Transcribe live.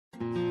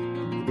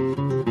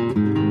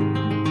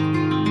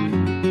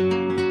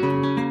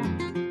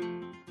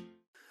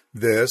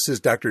This is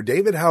Dr.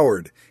 David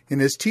Howard in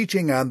his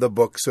teaching on the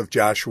books of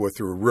Joshua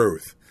through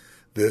Ruth.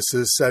 This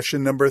is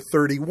session number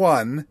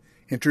 31,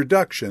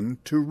 Introduction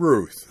to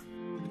Ruth.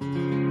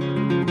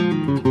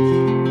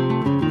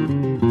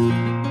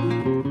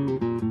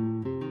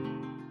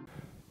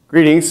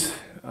 Greetings,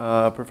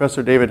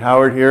 Professor David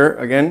Howard here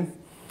again.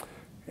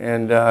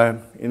 And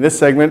in this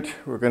segment,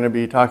 we're going to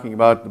be talking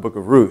about the book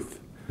of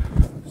Ruth.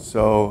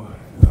 So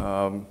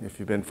if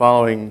you've been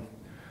following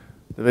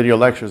the video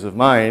lectures of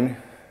mine,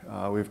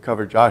 we've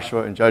covered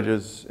Joshua and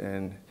Judges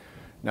and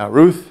now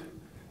Ruth.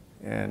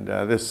 And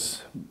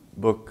this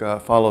book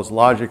follows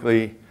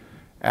logically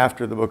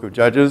after the book of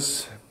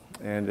Judges,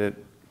 and it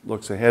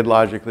looks ahead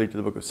logically to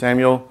the book of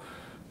Samuel.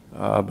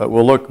 But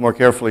we'll look more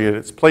carefully at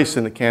its place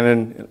in the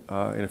canon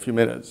in a few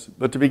minutes.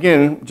 But to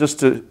begin, just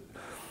to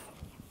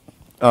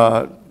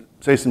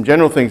say some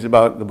general things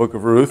about the book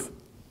of Ruth.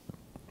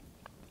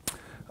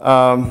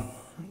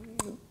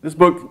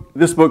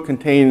 This book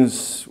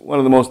contains one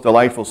of the most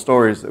delightful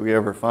stories that we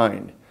ever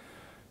find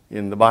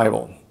in the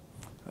Bible.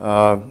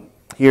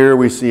 Here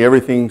we see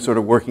everything sort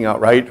of working out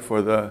right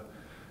for the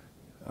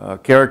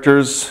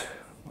characters.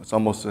 It's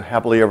almost a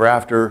happily ever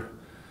after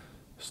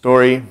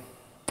story.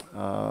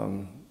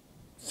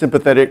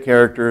 Sympathetic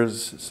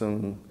characters,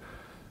 some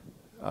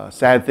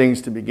sad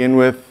things to begin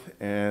with,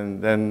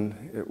 and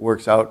then it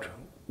works out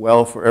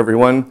well for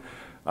everyone.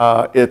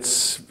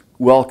 It's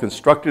well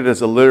constructed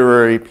as a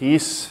literary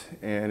piece,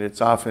 and it's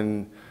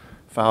often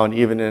found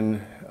even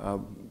in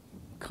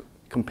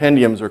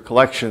compendiums or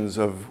collections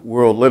of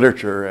world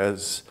literature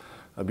as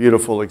a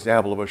beautiful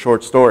example of a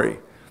short story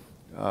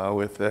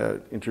with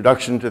an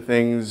introduction to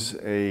things,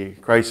 a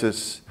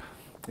crisis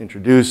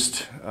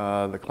introduced,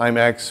 the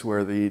climax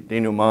where the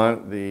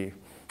denouement, the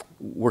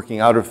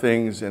working out of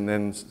things, and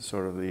then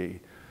sort of the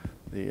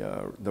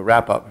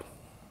wrap-up.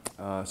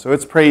 So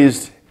it's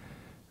praised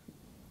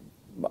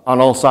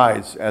on all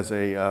sides as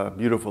a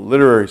beautiful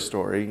literary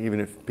story, even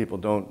if people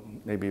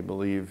don't maybe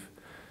believe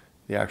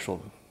the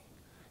actual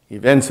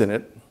events in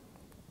it.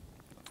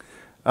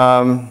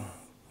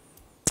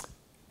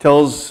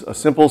 Tells a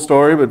simple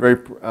story, but very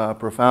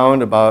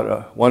profound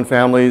about one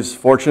family's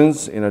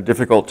fortunes in a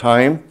difficult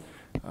time.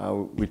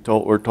 We're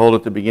told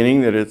at the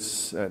beginning that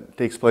it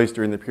takes place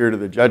during the period of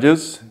the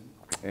Judges,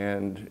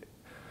 and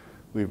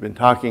we've been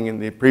talking in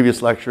the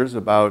previous lectures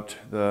about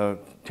the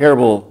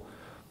terrible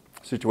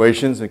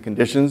situations and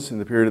conditions in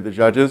the period of the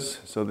Judges.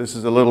 So this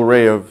is a little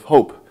ray of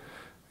hope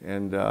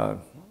and a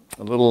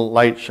little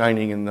light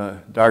shining in the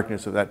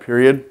darkness of that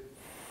period,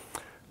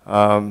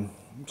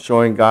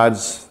 showing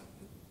God's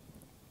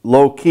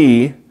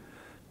low-key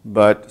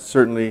but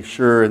certainly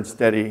sure and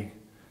steady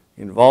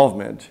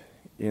involvement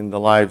in the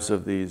lives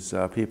of these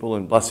people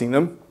and blessing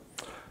them.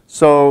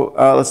 So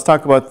let's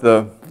talk about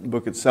the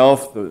book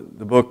itself.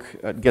 The book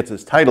gets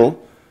its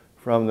title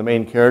from the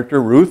main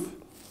character, Ruth.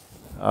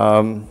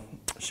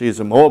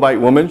 She's a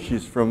Moabite woman.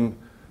 She's from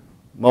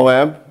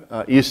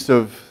Moab, east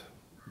of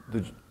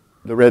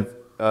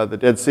the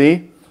Dead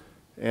Sea,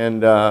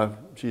 and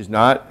she's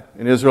not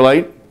an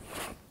Israelite.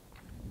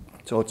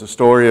 So it's a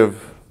story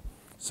of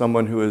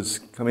someone who has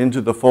come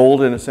into the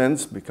fold, in a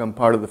sense, become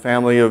part of the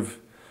family of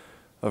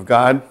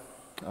God,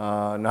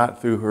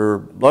 not through her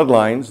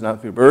bloodlines,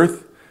 not through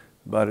birth,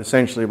 but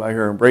essentially by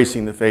her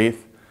embracing the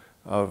faith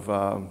of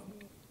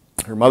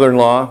her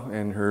mother-in-law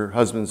and her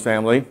husband's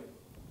family.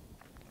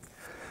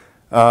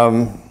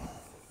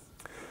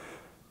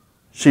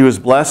 She was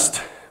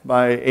blessed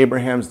by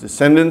Abraham's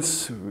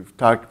descendants. We've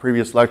talked in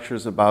previous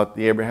lectures about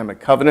the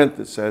Abrahamic covenant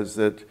that says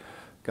that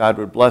God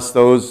would bless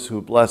those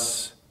who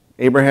bless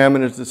Abraham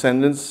and his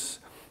descendants.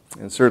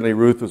 And certainly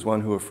Ruth was one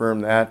who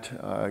affirmed that,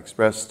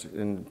 expressed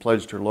and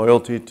pledged her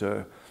loyalty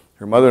to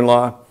her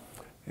mother-in-law.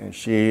 And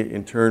she,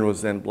 in turn,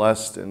 was then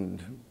blessed,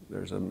 and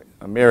there's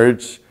a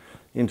marriage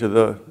into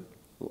the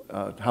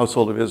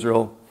household of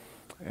Israel,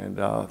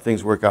 and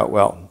things work out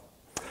well.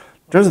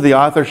 In terms of the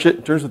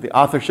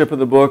authorship of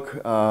the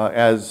book,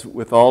 as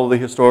with all of the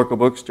historical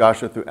books,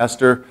 Joshua through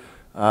Esther,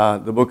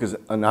 the book is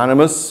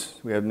anonymous.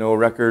 We have no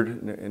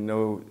record and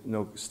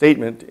no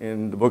statement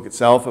in the book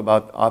itself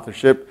about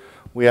authorship.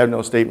 We have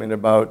no statement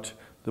about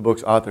the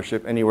book's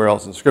authorship anywhere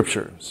else in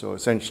Scripture. So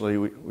essentially,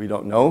 we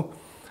don't know.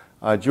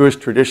 Jewish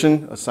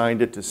tradition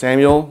assigned it to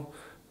Samuel,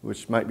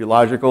 which might be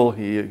logical.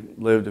 He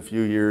lived a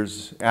few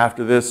years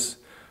after this.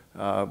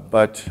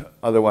 But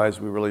otherwise,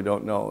 we really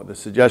don't know. The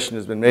suggestion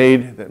has been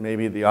made that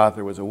maybe the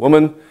author was a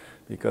woman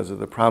because of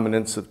the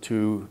prominence of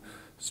two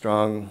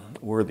strong,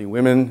 worthy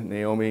women,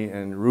 Naomi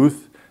and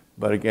Ruth.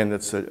 But again,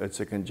 it's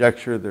a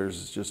conjecture.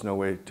 There's just no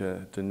way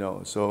to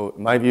know. So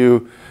my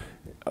view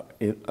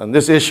on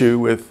this issue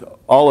with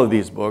all of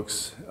these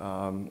books,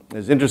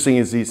 as interesting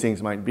as these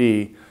things might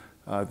be,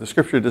 the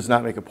Scripture does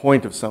not make a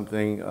point of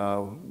something.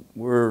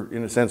 We're,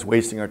 in a sense,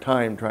 wasting our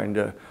time trying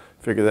to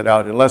figure that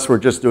out, unless we're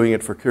just doing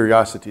it for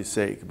curiosity's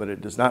sake. But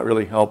it does not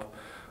really help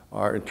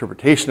our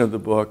interpretation of the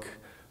book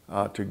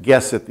to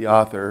guess at the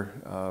author.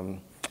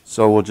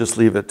 So we'll just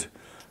leave it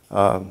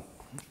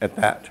at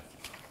that.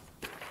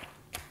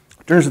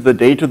 In terms of the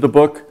date of the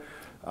book,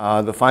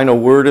 The final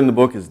word in the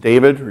book is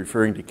David,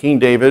 referring to King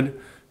David,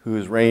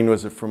 whose reign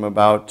was from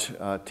about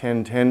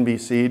 1010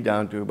 BC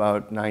down to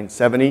about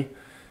 970.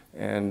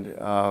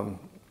 And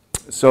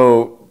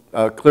so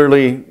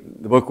clearly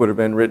the book would have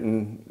been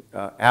written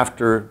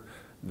after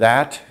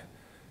that.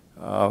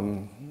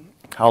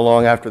 How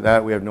long after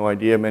that, we have no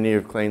idea. Many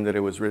have claimed that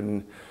it was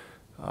written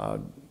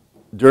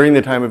during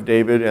the time of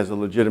David as a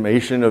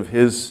legitimation of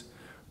his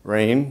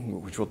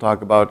reign, which we'll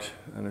talk about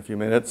in a few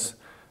minutes.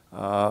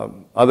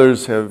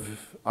 Others have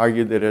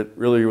argued that it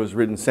really was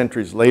written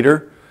centuries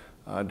later,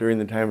 during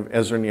the time of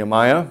Ezra and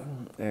Nehemiah,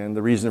 and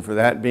the reason for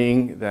that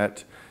being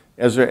that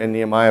Ezra and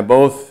Nehemiah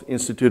both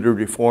instituted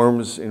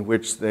reforms in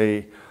which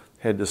they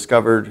had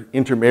discovered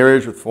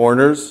intermarriage with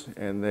foreigners,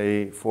 and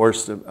they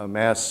forced a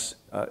mass,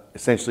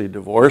 essentially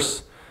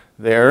divorce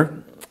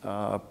there,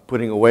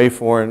 putting away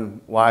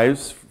foreign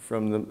wives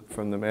from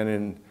the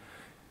men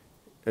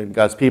in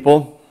God's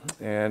people.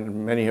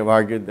 And many have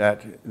argued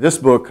that this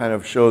book kind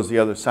of shows the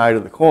other side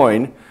of the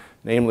coin,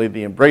 namely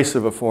the embrace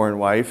of a foreign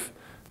wife,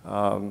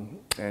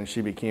 and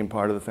she became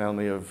part of the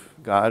family of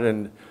God.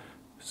 And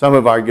some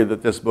have argued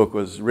that this book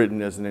was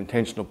written as an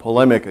intentional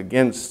polemic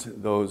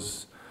against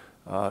those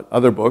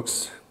other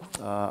books.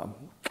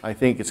 I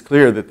think it's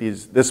clear that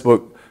this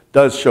book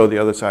does show the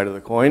other side of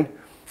the coin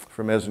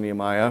from Ezra and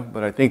Nehemiah,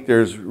 but I think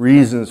there's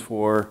reasons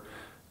for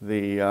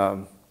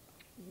the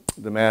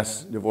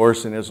mass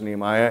divorce in Ezra and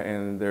Nehemiah,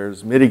 and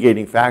there's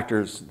mitigating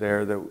factors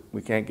there that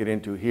we can't get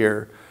into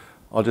here.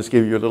 I'll just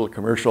give you a little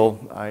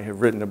commercial. I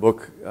have written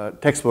a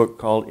textbook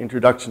called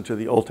Introduction to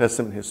the Old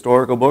Testament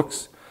Historical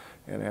Books,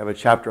 and I have a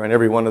chapter on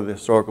every one of the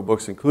historical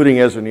books, including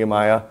Ezra and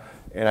Nehemiah,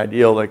 and I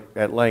deal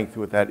at length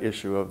with that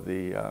issue of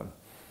the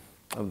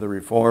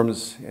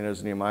reforms in Ezra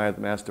and Nehemiah,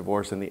 the mass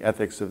divorce, and the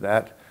ethics of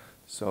that.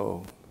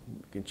 So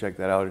you can check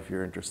that out if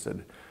you're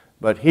interested.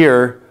 But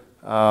here,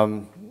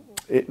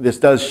 this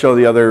does show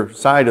the other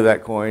side of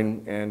that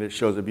coin, and it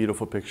shows a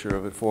beautiful picture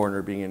of a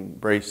foreigner being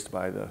embraced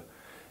by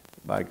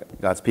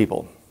God's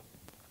people.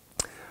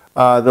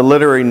 The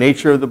literary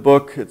nature of the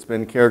book, it's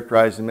been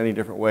characterized in many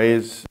different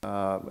ways.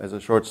 As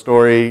a short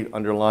story,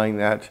 underlying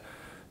that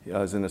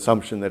is an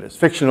assumption that it's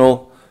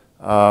fictional.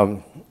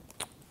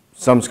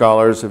 Some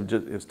scholars have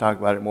talked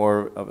about it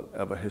more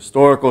of a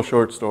historical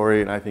short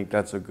story, and I think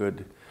that's a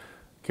good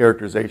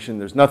characterization.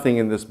 There's nothing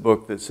in this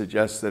book that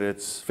suggests that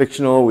it's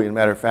fictional. As a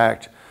matter of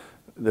fact,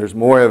 there's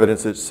more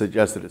evidence that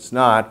suggests that it's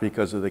not,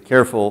 because of the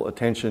careful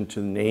attention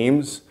to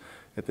names.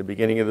 At the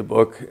beginning of the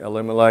book,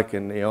 Elimelech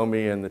and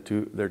Naomi and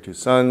their two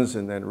sons,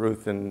 and then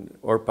Ruth and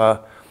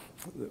Orpah,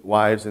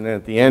 wives, and then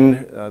at the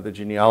end, the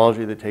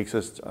genealogy that takes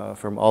us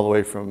from all the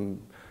way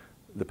from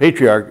the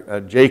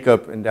patriarch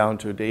Jacob and down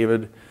to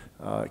David,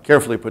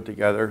 carefully put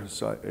together.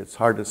 So it's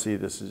hard to see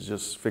this is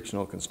just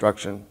fictional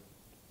construction,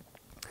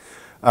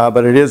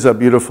 but it is a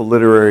beautiful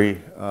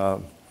literary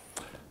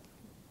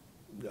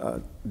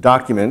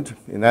document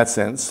in that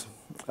sense.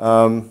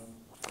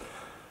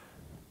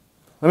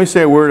 Let me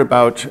say a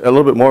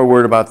little bit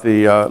more about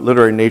the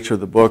literary nature of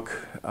the book.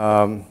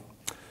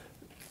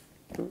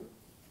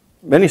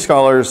 Many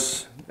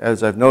scholars,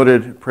 as I've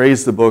noted,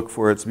 praise the book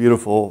for its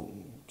beautiful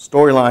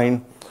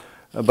storyline,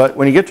 but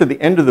when you get to the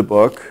end of the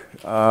book,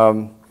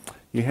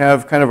 you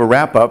have kind of a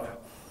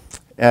wrap-up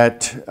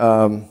at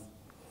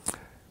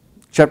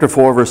chapter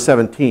 4, verse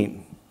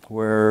 17,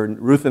 where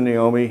Ruth and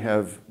Naomi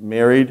have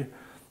married.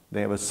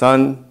 They have a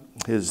son.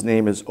 His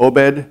name is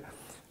Obed.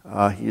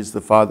 He's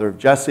the father of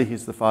Jesse.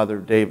 He's the father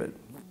of David.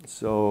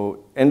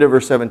 So end of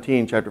verse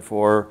 17, chapter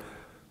 4,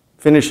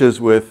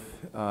 finishes with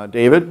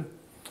David.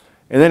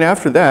 And then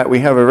after that, we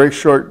have a very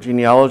short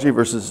genealogy,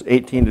 verses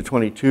 18 to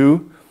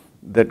 22,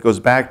 that goes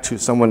back to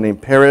someone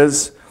named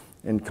Perez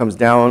and comes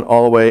down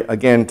all the way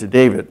again to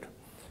David.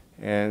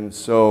 And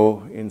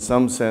so in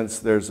some sense,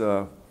 there's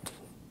a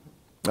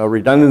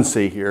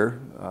redundancy here.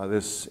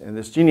 This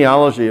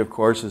genealogy, of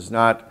course, is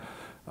not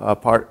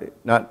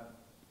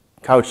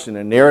couched in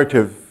a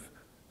narrative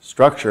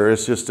structure.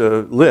 It's just a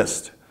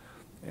list.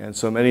 And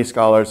so many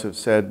scholars have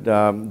said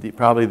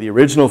probably the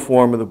original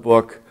form of the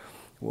book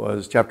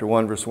was chapter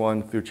 1, verse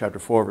 1 through chapter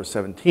 4, verse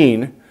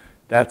 17.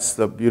 That's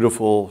the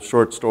beautiful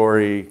short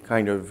story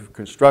kind of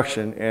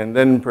construction. And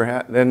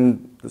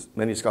then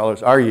many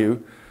scholars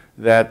argue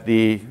that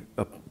the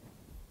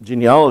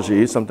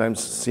genealogy,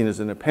 sometimes seen as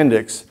an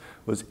appendix,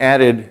 was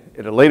added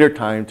at a later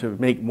time to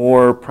make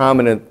more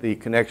prominent the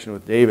connection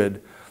with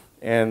David.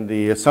 And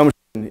the assumption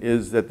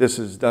is that this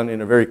is done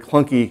in a very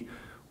clunky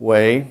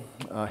way,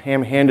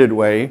 ham-handed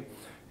way,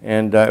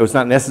 and it was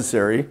not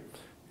necessary.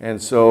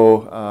 And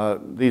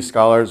so these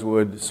scholars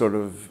would sort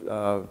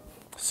of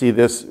see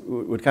this,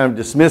 would kind of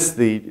dismiss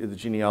the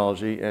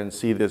genealogy and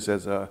see this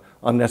as a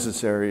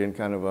unnecessary and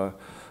kind of a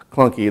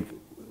clunky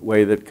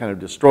way that kind of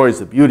destroys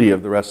the beauty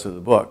of the rest of the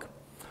book.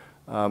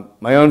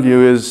 My own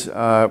view is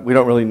we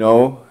don't really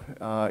know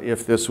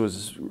if this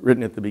was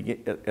written at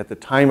the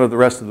time of the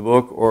rest of the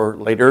book or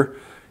later.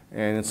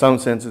 And in some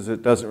senses,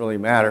 it doesn't really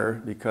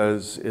matter,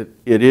 because it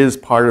is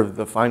part of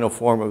the final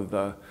form of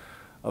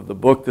the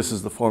book. This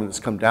is the form that's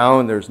come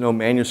down. There's no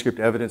manuscript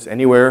evidence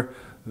anywhere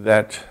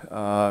that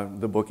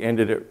the book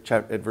ended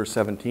at verse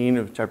 17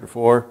 of chapter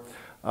 4.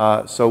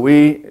 So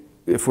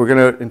if we're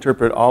going to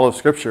interpret all of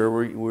Scripture,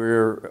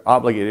 we're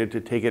obligated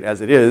to take it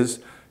as it is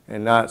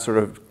and not sort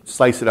of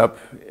slice it up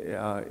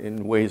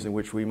in ways in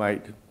which we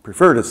might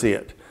prefer to see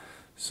it.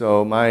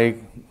 So my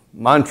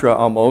mantra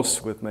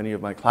almost with many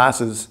of my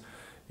classes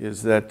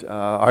is that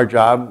our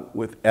job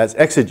as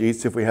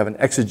exegetes, if we have an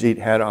exegete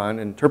hat on,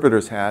 an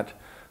interpreter's hat,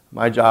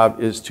 my job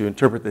is to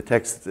interpret the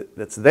text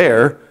that's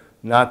there,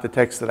 not the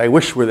text that I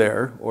wish were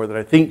there, or that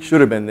I think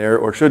should have been there,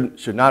 or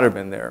should not have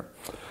been there.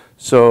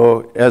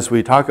 So as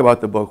we talk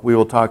about the book, we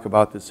will talk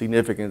about the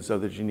significance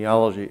of the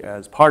genealogy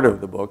as part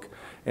of the book.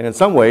 And in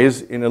some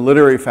ways, in a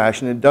literary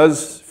fashion, it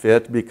does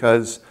fit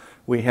because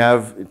we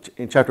have,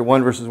 in chapter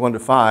 1, verses 1 to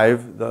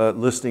 5, the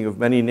listing of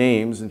many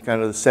names and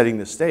kind of setting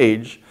the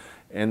stage.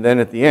 And then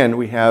at the end,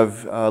 we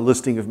have a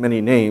listing of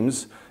many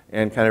names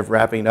and kind of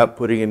wrapping up,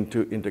 putting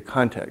into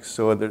context.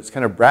 So it's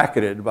kind of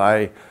bracketed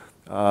by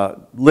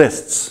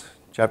lists,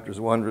 chapters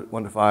 1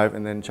 to 5,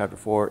 and then chapter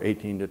 4,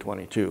 18 to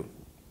 22.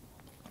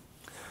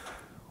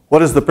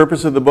 What is the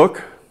purpose of the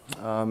book?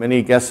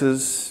 Many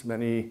guesses,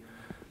 many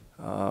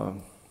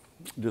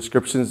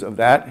descriptions of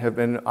that have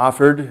been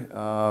offered.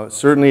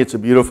 Certainly it's a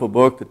beautiful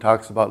book that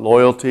talks about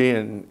loyalty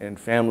and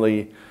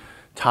family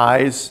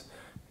ties,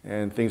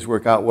 and things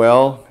work out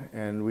well,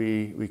 and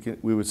we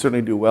would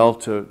certainly do well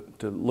to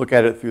look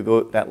at it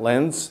through that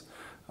lens.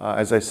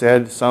 As I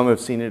said, some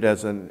have seen it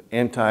as an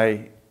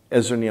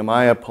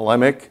anti-Ezra-Nehemiah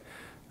polemic,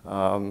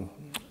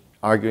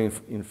 arguing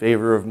in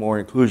favor of more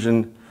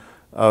inclusion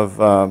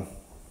of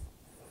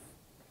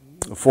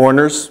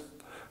foreigners.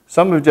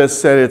 Some have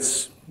just said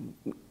it's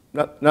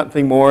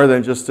nothing more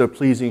than just a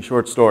pleasing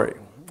short story,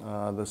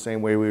 the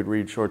same way we would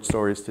read short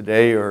stories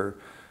today, or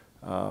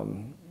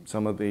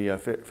some of the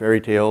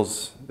fairy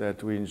tales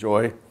that we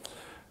enjoy.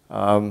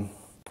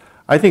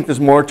 I think there's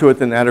more to it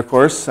than that, of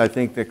course. I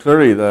think that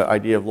clearly the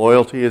idea of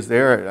loyalty is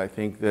there. I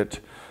think that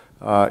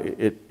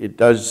it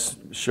does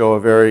show a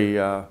very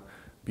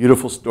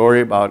beautiful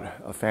story about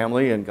a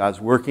family and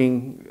God's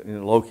working in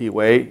a low-key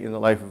way in the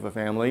life of a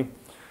family.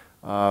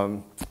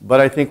 But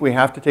I think we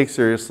have to take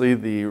seriously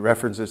the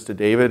references to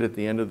David at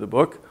the end of the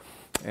book.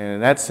 And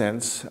in that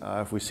sense,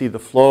 if we see the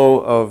flow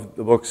of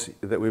the books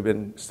that we've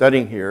been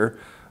studying here,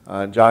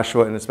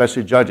 Joshua and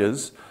especially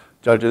Judges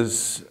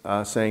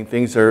saying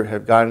things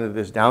have gotten to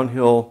this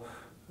downhill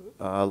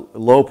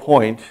low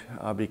point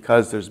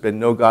because there's been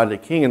no godly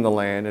king in the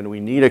land and we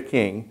need a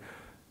king.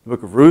 The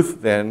book of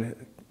Ruth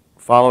then,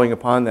 following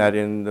upon that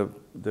in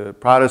the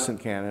Protestant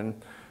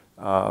canon,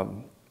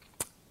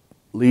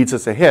 leads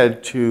us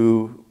ahead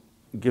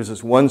gives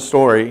us one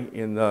story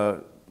in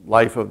the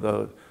life of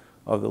the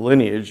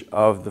lineage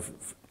of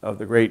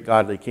the great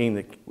godly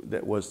king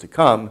that was to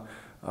come,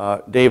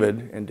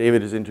 David, and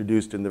David is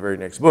introduced in the very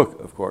next book,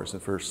 of course, in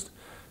 1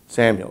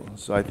 Samuel.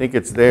 So I think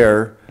it's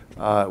there.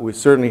 We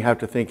certainly have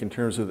to think in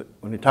terms of,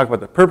 when we talk about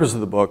the purpose of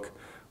the book,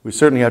 we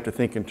certainly have to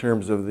think in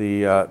terms of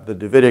the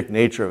Davidic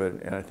nature of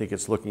it, and I think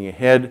it's looking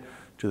ahead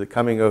to the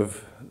coming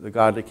of the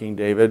godly King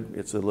David.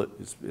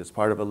 It's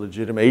part of a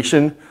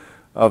legitimation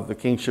of the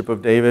kingship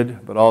of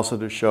David, but also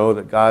to show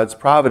that God's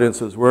providence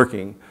is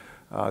working.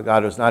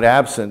 God is not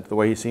absent the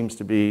way he seems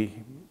to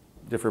be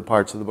different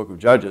parts of the book of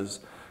Judges.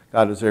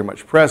 God is very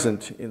much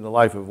present in the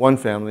life of one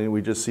family, and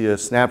we just see a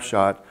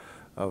snapshot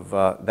of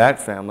that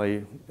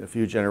family a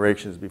few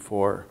generations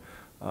before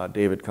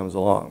David comes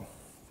along.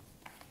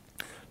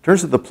 In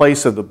terms of the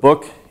place of the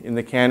book in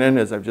the canon,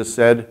 as I've just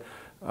said,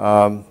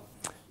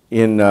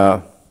 in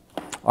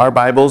our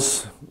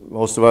Bibles,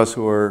 most of us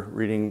who are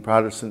reading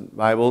Protestant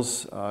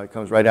Bibles, it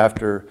comes right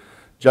after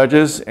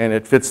Judges, and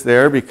it fits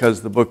there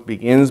because the book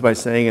begins by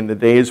saying, in the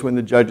days when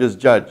the judges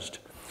judged,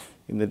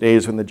 in the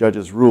days when the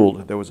judges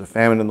ruled, there was a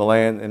famine in the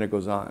land, and it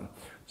goes on.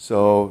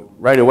 So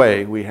right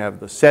away, we have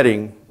the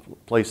setting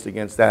placed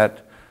against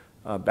that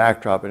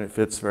backdrop, and it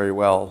fits very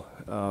well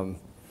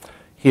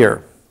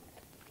here.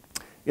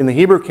 In the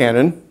Hebrew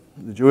canon,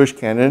 the Jewish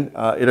canon,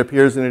 it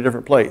appears in a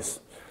different place.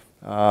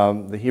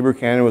 The Hebrew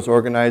canon was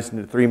organized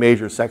into 3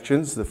 major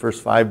sections. The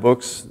first 5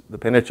 books, the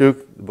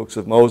Pentateuch, the books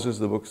of Moses,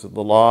 the books of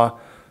the law,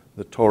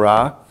 the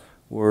Torah,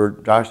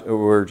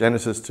 were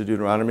Genesis to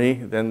Deuteronomy.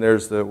 Then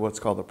there's what's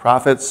called the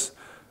prophets,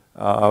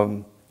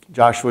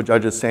 Joshua,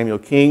 Judges, Samuel,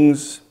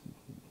 Kings.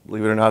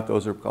 Believe it or not,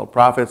 those are called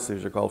prophets.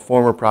 These are called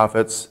former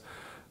prophets.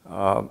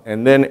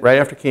 And then right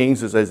after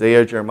Kings is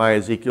Isaiah, Jeremiah,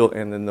 Ezekiel,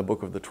 and then the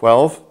book of the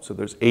 12. So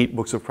there's 8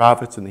 books of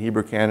prophets in the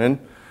Hebrew canon.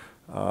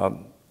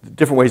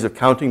 Different ways of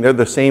counting. They're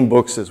the same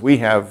books as we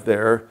have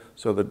there.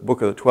 So the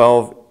book of the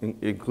 12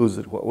 includes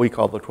what we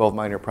call the 12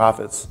 minor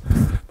prophets.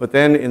 But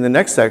then in the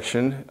next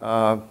section,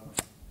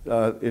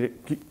 it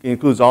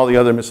includes all the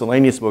other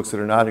miscellaneous books that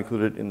are not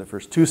included in the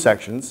first 2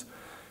 sections,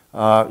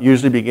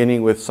 usually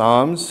beginning with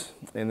Psalms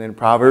and then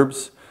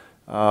Proverbs,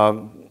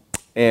 Psalms,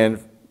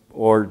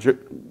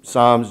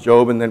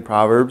 Job, and then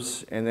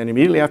Proverbs. And then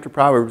immediately after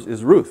Proverbs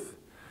is Ruth.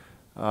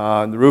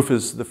 Ruth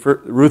is the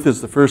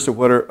first of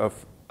what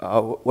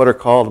are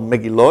called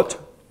Megillot.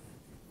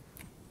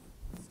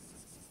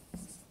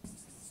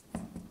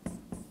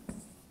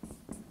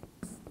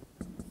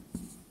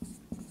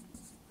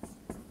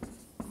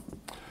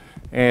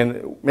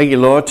 And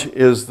Megillot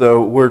is the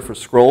word for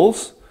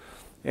scrolls.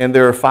 And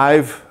there are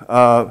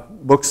 5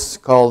 books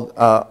called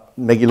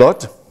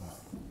Megillot.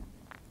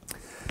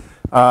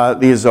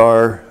 These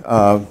are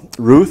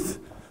Ruth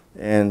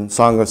and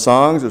Song of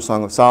Songs or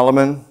Song of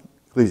Solomon,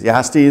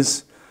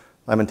 Ecclesiastes,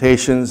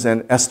 Lamentations,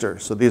 and Esther.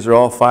 So these are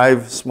all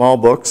 5 small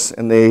books,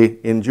 and they,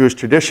 in Jewish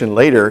tradition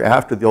later,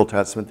 after the Old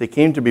Testament, they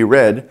came to be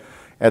read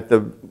at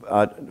the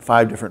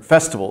 5 different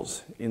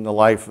festivals in the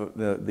life of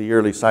the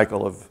yearly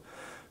cycle of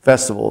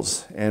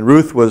festivals. And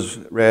Ruth was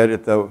read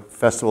at the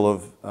festival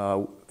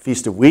of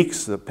Feast of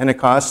Weeks, the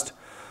Pentecost,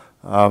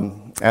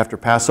 after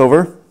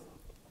Passover.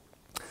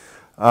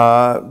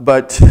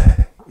 But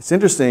it's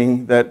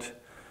interesting that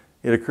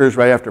it occurs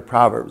right after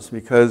Proverbs,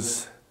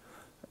 because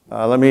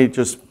let me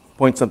just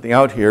point something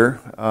out here.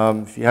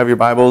 If you have your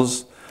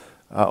Bibles,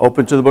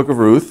 open to the book of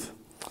Ruth.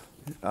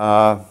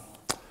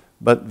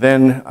 But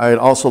then I'd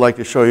also like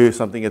to show you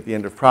something at the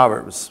end of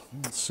Proverbs.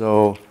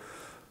 So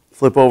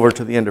flip over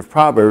to the end of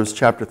Proverbs,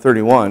 chapter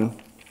 31.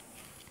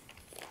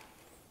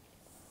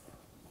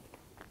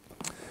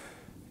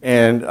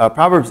 And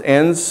Proverbs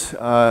ends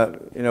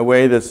in a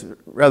way that's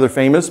rather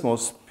famous.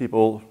 Most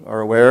people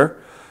are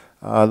aware.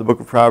 The book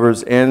of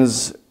Proverbs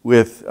ends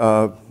with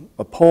a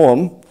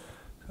poem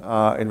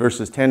in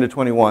verses 10 to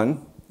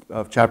 21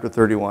 of chapter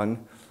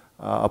 31.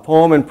 A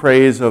poem in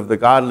praise of the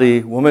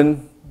godly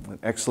woman, an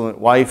excellent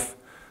wife,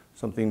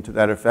 something to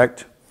that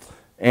effect.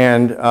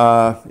 And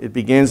it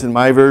begins in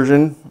my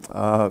version,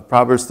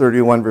 Proverbs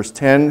 31 verse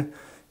 10.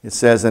 It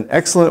says, "An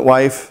excellent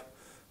wife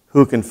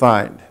who can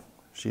find?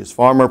 She is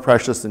far more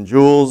precious than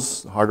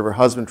jewels. The heart of her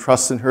husband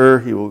trusts in her.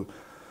 He will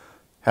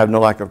have no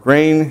lack of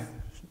grain."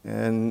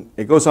 And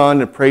it goes on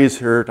to praise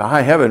her to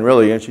high heaven,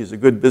 really. And she's a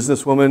good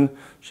businesswoman.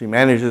 She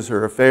manages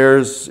her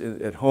affairs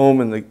at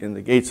home in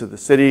the gates of the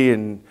city,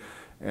 and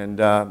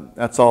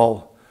that's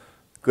all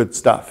good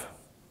stuff.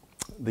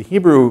 The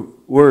Hebrew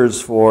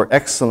words for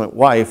excellent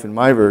wife in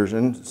my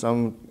version,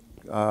 some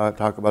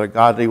talk about a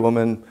godly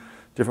woman,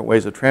 different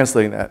ways of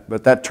translating that.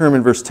 But that term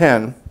in verse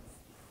 10,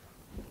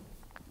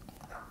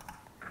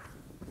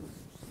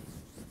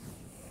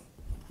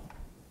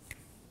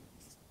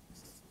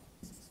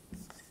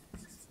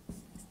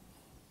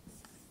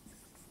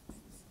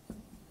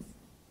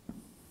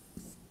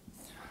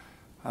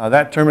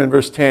 that term in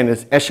verse 10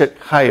 is eshet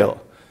chayil.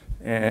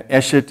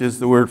 Eshet is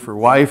the word for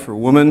wife or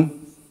woman.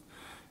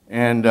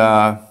 And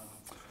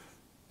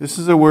this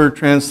is a word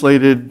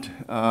translated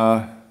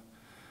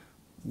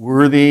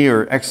worthy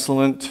or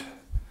excellent.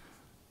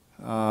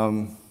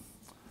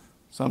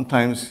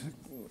 Sometimes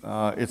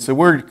it's a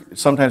word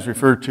sometimes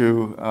referred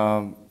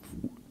to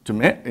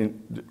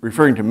men,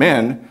 referring to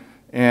men,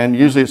 and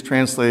usually it's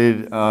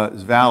translated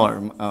as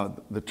valor.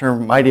 The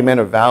term mighty men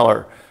of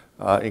valor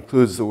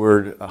includes the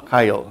word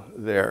chayil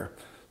there.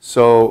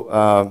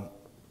 So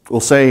we'll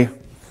say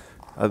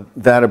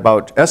that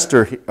about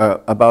Esther,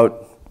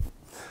 about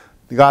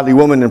the godly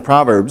woman in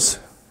Proverbs.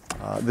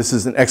 This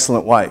is an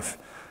excellent wife.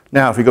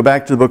 Now, if we go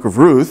back to the book of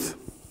Ruth,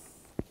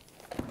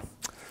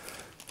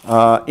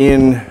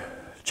 in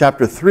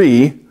chapter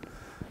 3,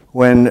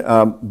 when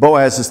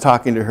Boaz is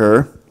talking to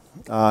her,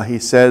 he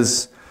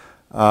says,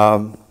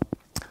 Ruth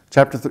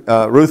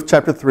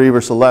chapter 3,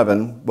 verse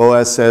 11,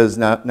 Boaz says,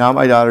 now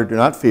my daughter, do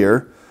not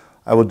fear.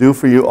 I will do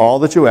for you all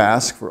that you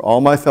ask, for all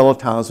my fellow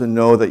townsmen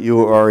know that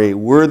you are a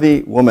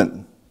worthy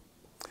woman.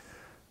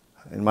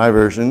 In my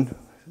version,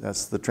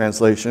 that's the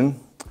translation.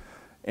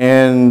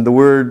 And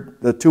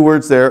the 2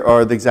 words there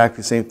are the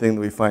exactly same thing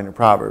that we find in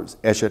Proverbs,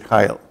 eshet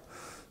chayil.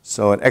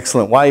 So an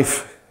excellent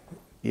wife,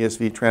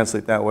 ESV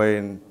translate that way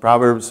in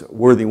Proverbs,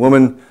 worthy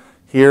woman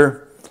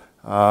here.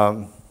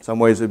 Some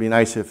ways it would be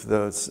nice if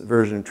the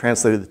version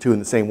translated the 2 in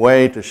the same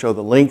way to show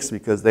the links,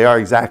 because they are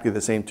exactly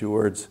the same 2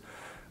 words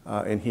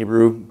in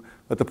Hebrew.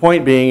 But the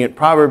point being,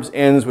 Proverbs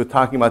ends with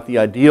talking about the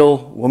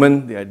ideal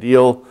woman, the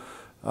ideal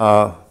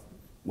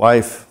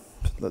wife,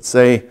 let's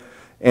say.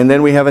 And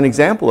then we have an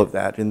example of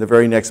that in the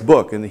very next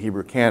book in the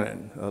Hebrew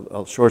canon,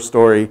 a short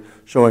story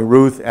showing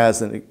Ruth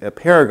as a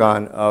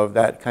paragon of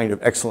that kind of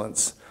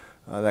excellence,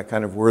 that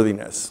kind of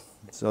worthiness.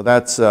 So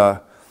that's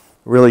a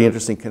really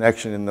interesting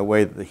connection in the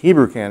way that the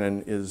Hebrew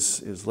canon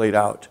is laid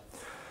out.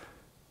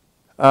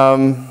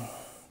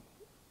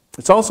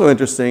 It's also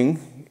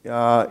interesting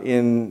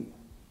in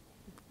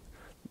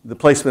the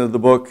placement of the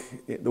book,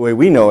 the way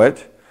we know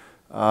it,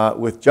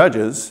 with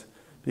Judges,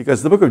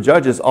 because the book of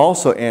Judges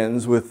also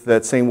ends with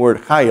that same word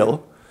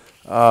chayil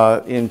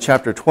in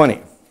chapter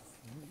 20.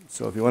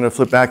 So if you want to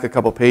flip back a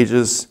couple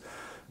pages,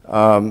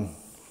 when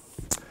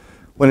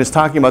it's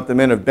talking about the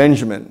men of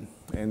Benjamin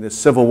and this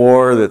civil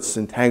war that's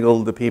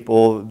entangled the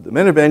people, the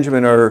men of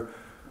Benjamin are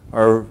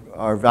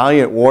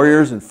valiant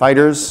warriors and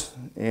fighters.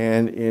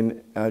 And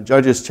in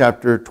Judges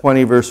chapter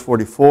 20, verse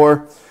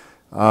 44,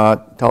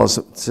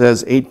 it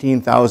says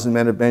 18,000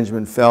 men of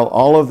Benjamin fell,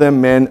 all of them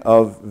men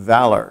of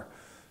valor.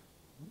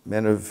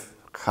 Men of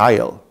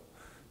chayil.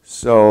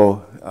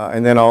 So,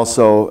 and then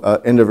also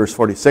end of verse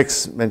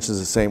 46 mentions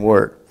the same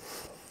word.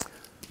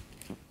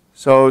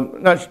 So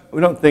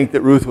we don't think that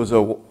Ruth was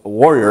a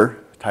warrior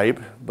type,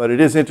 but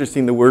it is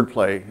interesting, the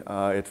wordplay.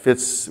 It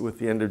fits with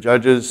the end of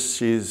Judges.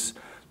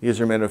 These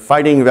are men of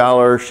fighting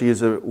valor. She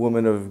is a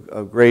woman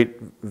of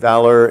great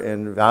valor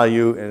and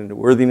value and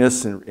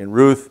worthiness in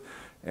Ruth,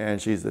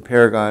 and she's the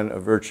paragon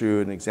of virtue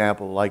and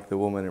example like the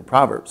woman in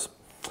Proverbs.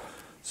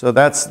 So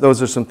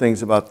those are some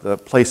things about the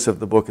place of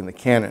the book in the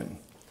canon.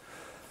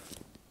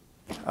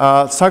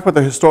 Let's talk about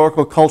the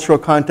historical, cultural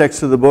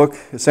context of the book.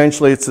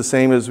 Essentially, it's the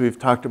same as we've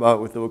talked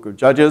about with the book of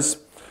Judges.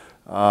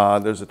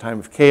 There's a time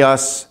of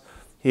chaos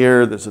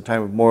here. There's a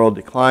time of moral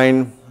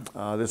decline.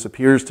 This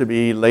appears to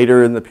be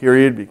later in the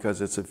period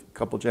because it's a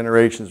couple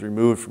generations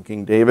removed from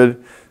King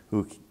David,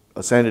 who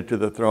ascended to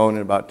the throne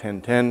in about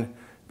 1010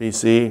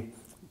 BC.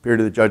 The period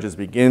of the Judges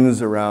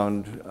begins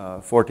around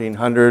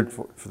 1400,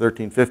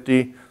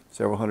 1350,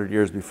 several hundred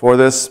years before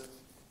this.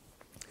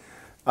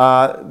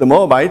 The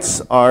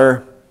Moabites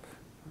are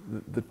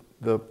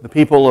the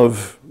people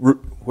of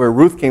where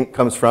Ruth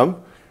comes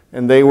from,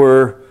 and they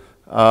were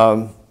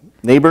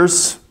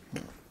neighbors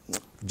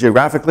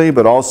geographically,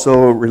 but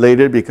also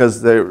related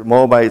because the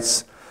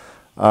Moabites,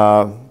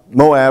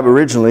 Moab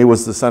originally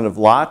was the son of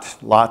Lot.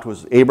 Lot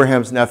was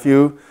Abraham's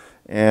nephew,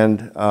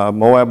 and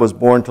Moab was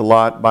born to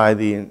Lot by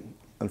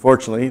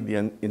unfortunately,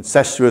 the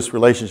incestuous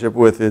relationship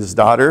with his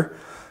daughter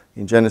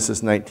in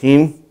Genesis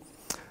 19.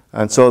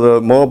 And so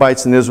the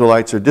Moabites and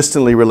Israelites are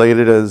distantly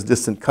related as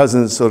distant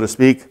cousins, so to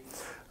speak.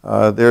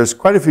 There's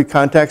quite a few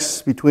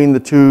contexts between the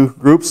two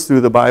groups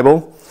through the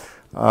Bible.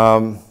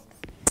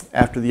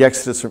 After the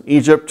exodus from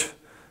Egypt,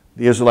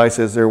 the Israelites,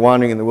 as they're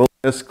wandering in the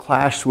wilderness,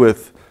 clashed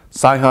with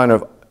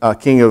Sihon,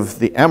 king of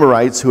the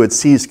Amorites, who had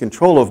seized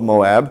control of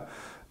Moab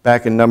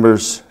back in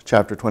Numbers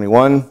chapter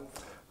 21.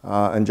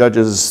 In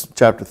Judges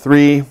chapter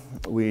 3,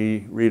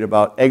 we read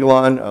about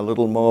Eglon, a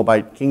little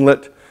Moabite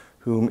kinglet,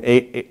 whom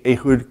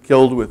Ehud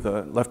killed with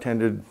a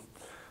left-handed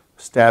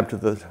stab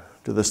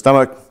to the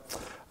stomach.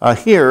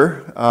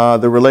 Here,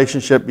 the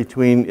relationship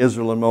between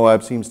Israel and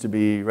Moab seems to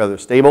be rather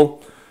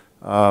stable,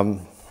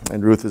 and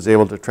Ruth is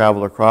able to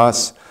travel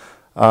across.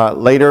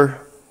 Later,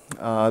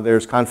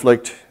 there's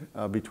conflict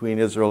between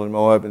Israel and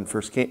Moab in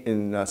 2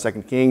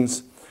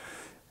 Kings,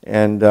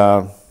 and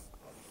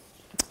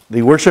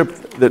the worship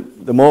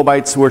that the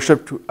Moabites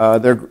worshipped,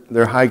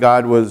 their high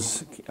god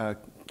was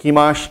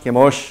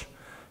Chemosh,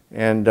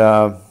 and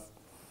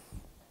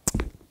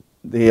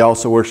they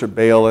also worshiped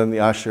Baal and the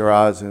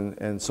Asherahs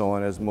and so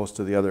on, as most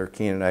of the other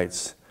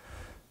Canaanites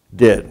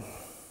did.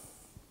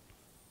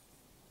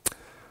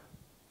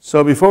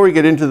 So before we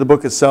get into the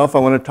book itself, I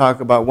want to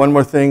talk about one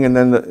more thing and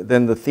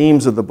then the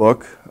themes of the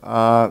book.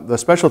 The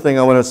special thing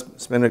I want to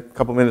spend a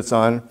couple minutes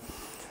on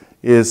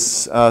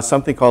is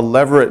something called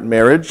levirate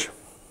marriage.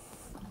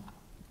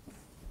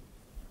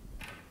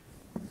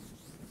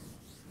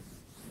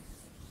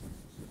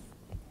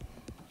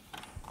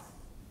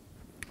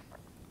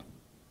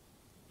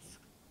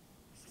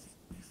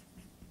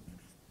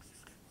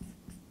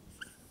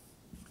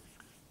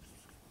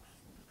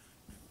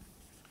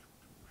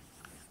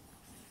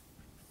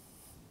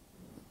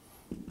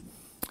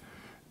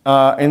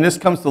 And this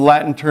comes to the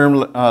Latin term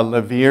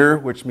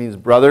levir, which means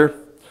brother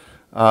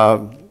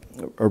or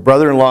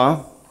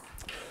brother-in-law.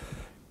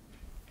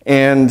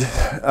 And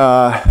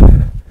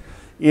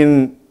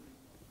in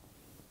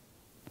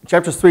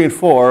chapters 3 and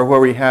 4, where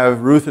we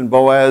have Ruth and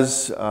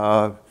Boaz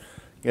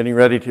getting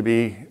ready to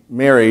be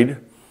married,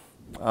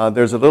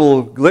 there's a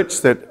little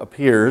glitch that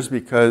appears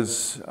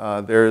because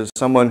there's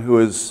someone who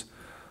is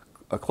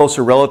a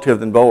closer relative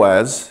than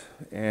Boaz,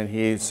 and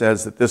he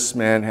says that this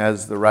man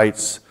has the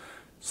rights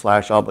 /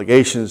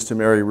 obligations to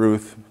marry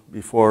Ruth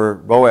before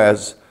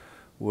Boaz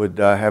would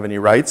have any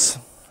rights.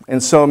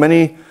 And so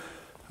many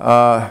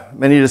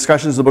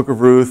discussions in the book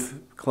of Ruth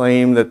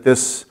claim that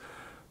the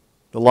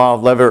law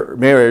of levirate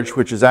marriage,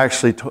 which is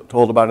actually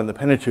told about in the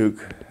Pentateuch,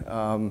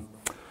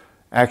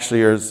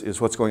 actually is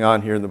what's going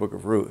on here in the book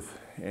of Ruth.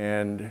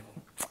 And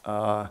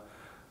I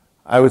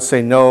would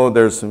say no,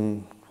 there's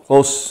some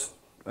close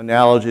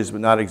analogies,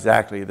 but not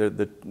exactly.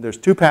 There's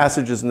two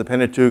passages in the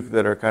Pentateuch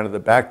that are kind of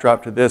the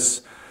backdrop to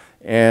this.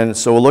 And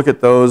so we'll look at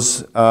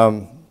those.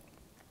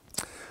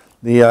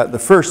 The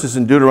first is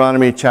in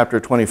Deuteronomy chapter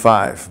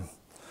 25.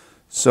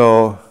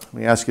 So let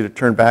me ask you to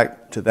turn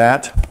back to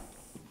that.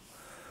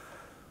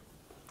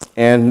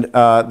 And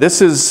this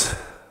is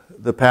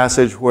the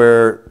passage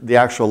where the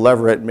actual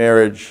levirate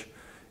marriage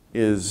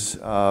is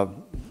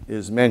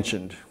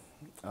mentioned,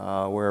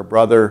 where a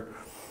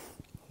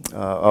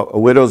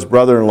widow's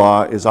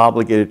brother-in-law is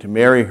obligated to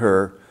marry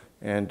her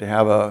and to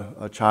have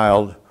a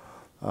child,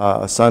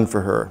 a son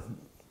for her.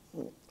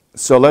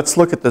 So let's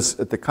look at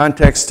the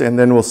context, and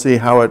then we'll see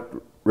how it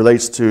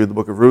relates to the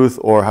book of Ruth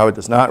or how it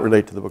does not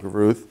relate to the book of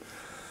Ruth.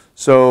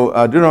 So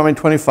Deuteronomy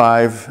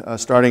 25,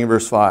 starting in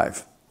verse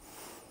 5.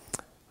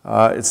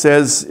 It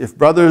says, "If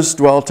brothers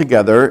dwell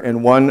together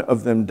and one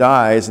of them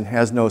dies and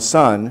has no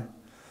son,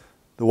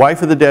 the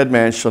wife of the dead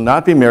man shall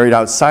not be married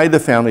outside the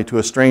family to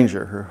a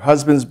stranger. Her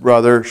husband's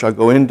brother shall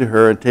go in to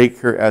her and take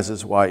her as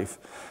his wife,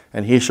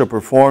 and he shall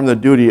perform the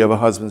duty of a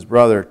husband's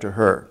brother to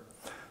her."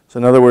 So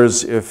in other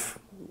words, if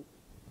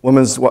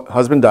woman's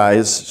husband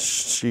dies,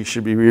 she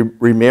should be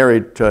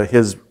remarried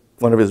to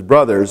one of his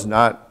brothers,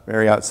 not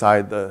marry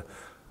outside the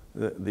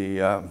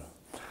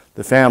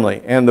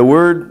family. And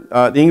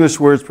the English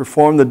words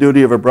perform the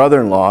duty of a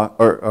brother-in-law,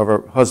 or of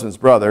a husband's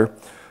brother.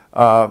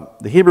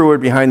 The Hebrew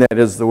word behind that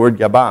is the word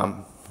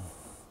yabam.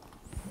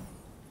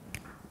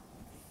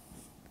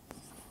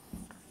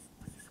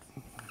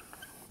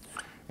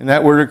 And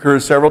that word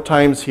occurs several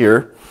times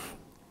here,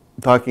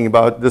 talking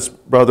about this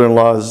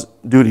brother-in-law's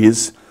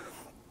duties.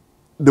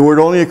 The word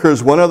only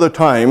occurs one other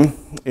time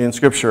in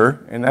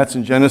Scripture, and that's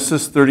in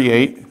Genesis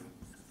 38,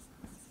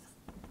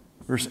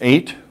 verse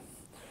 8,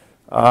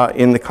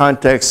 in the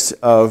context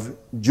of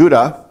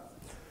Judah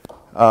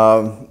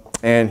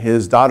and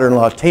his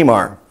daughter-in-law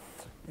Tamar.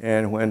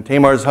 And when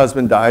Tamar's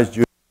husband dies,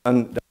 Judah's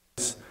son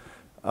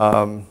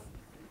dies,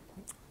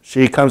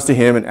 she comes to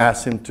him and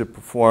asks him to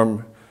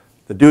perform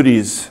the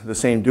duties, the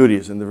same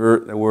duties, and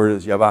the word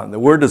is Yavam. The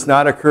word does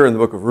not occur in the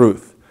book of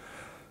Ruth.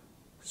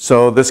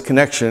 So this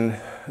connection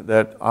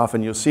that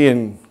often you'll see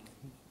in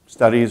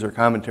studies or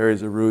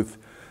commentaries of Ruth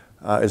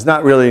is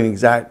not really an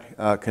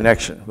exact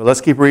connection. But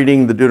let's keep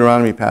reading the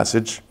Deuteronomy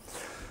passage.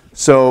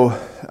 So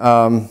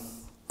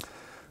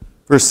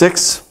verse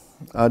 6,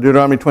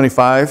 Deuteronomy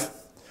 25,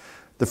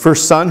 the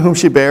first son whom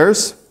she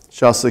bears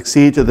shall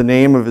succeed to the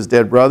name of his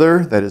dead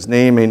brother, that his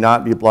name may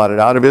not be blotted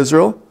out of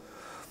Israel.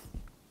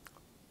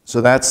 So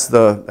that's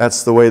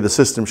the way the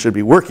system should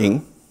be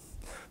working.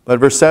 But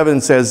verse 7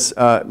 says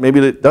maybe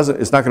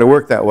it's not going to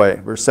work that way.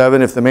 Verse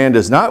 7, if the man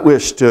does not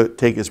wish to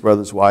take his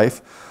brother's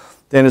wife,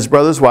 then his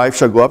brother's wife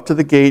shall go up to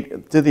the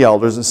gate to the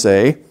elders and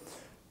say,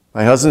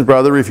 my husband's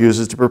brother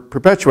refuses to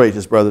perpetuate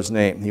his brother's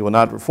name. He will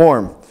not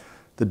perform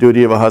the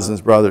duty of a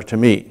husband's brother to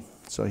me.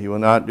 So he will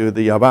not do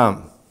the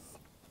Yabam.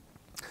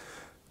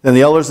 Then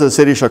the elders of the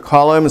city shall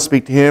call him and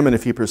speak to him, and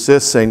if he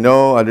persists, saying,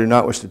 no, I do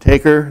not wish to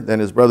take her, then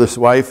his brother's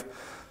wife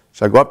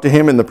shall go up to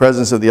him in the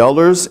presence of the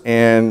elders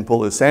and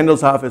pull his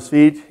sandals off his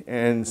feet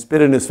and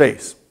spit in his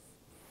face.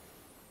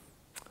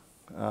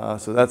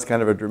 So that's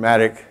kind of a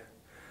dramatic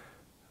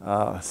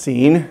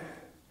scene.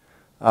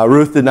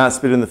 Ruth did not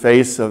spit in the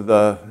face of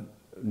the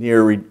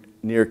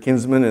near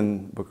kinsman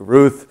in the book of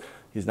Ruth.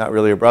 He's not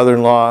really a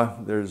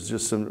brother-in-law. There's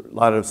just a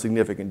lot of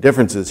significant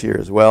differences here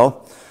as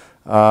well.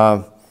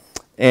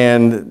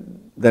 And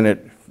then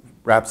it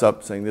wraps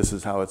up saying this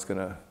is how it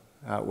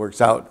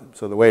works out.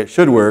 So the way it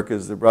should work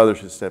is the brother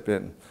should step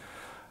in.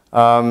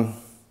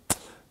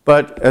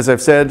 But as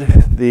I've said,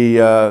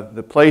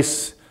 the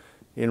place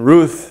in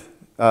Ruth,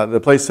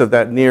 the place of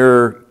that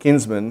near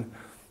kinsman,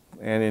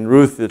 and in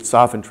Ruth it's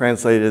often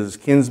translated as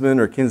kinsman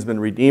or kinsman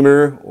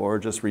redeemer or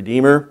just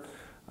redeemer.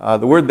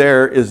 The word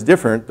there is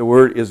different. The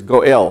word is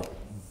goel.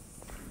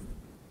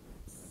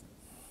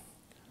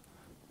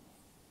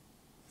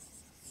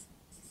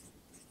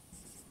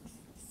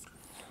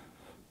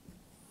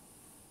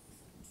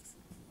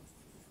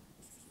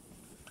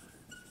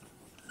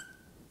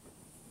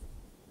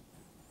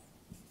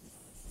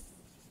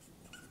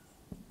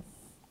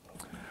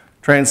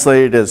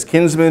 Translated as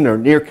kinsman or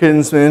near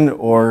kinsman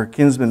or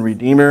kinsman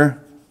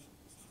redeemer.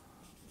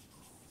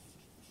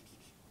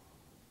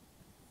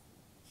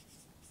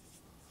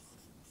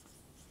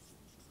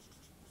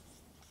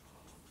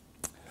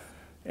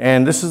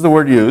 And this is the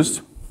word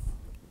used.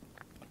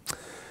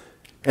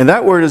 And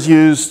that word is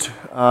used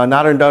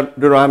not in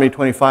Deuteronomy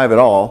 25 at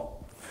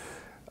all,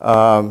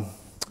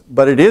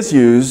 but it is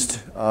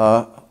used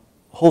a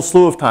whole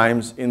slew of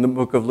times in the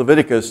book of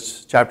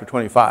Leviticus chapter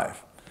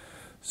 25.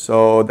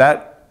 So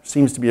that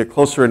seems to be a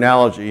closer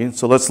analogy.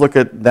 So let's look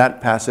at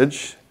that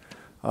passage,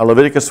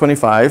 Leviticus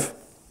 25.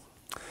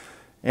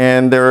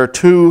 And there are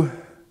two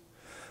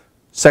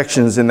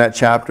sections in that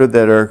chapter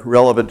that are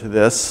relevant to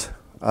this.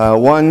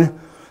 One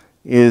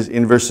is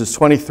in verses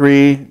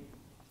 23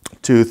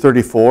 to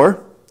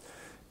 34.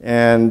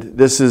 And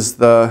this is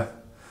the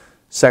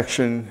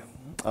section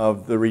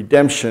of the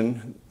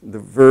redemption, the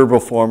verbal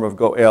form of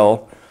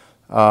goel,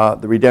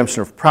 the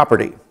redemption of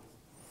property.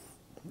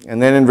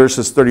 And then in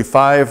verses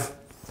 35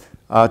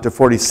 to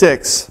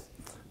 46,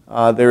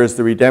 there is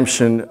the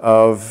redemption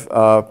of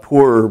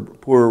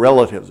poorer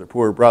relatives or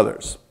poorer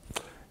brothers.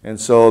 And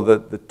so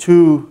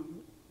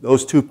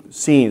those two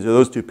scenes or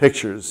those two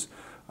pictures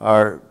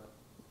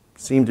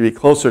seem to be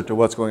closer to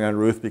what's going on in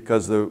Ruth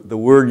because the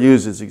word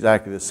used is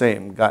exactly the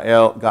same,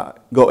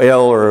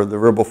 goel or the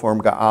verbal form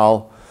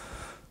gaal.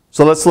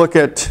 So let's look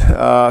at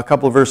a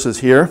couple of verses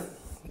here.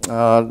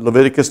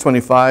 Leviticus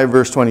 25,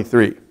 verse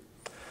 23.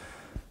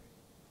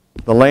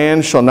 The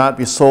land shall not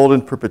be sold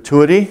in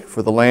perpetuity,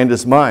 for the land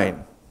is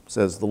mine,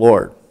 says the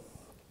Lord.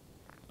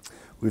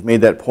 We've made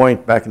that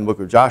point back in the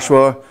book of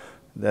Joshua,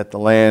 that the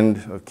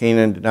land of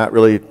Canaan did not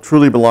really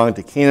truly belong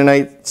to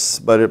Canaanites,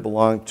 but it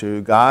belonged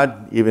to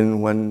God. Even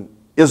when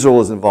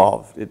Israel is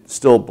involved, it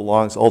still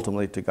belongs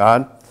ultimately to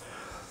God.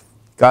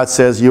 God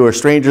says, you are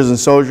strangers and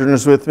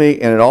sojourners with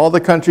me, and in all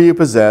the country you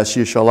possess,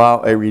 you shall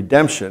allow a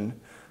redemption,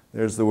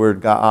 there's the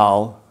word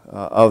gaal,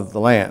 of the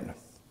land.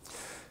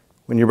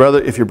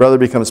 If your brother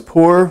becomes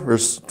poor,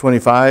 verse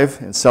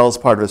 25, and sells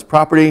part of his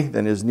property,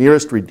 then his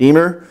nearest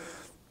redeemer,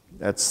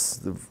 That's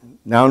the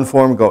noun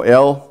form,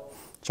 goel,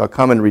 shall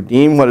come and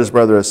redeem what his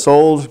brother has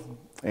sold.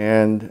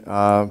 And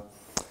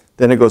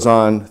then it goes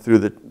on through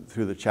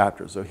the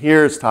chapter. So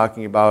here it's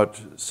talking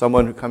about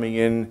someone who coming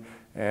in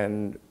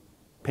and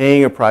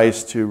paying a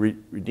price to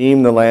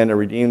redeem the land or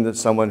redeem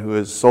someone who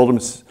has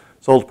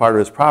sold part of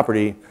his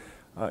property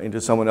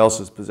into someone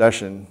else's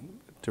possession,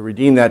 to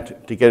redeem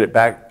that, to get it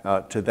back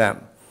to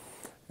them.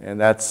 And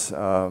that's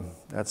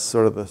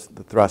sort of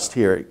the thrust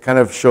here. It kind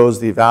of shows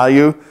the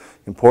value,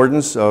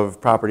 importance of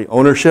property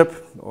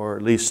ownership, or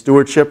at least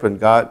stewardship, and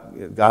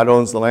God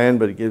owns the land,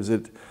 but he gives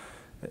it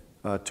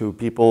to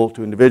people,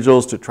 to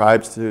individuals, to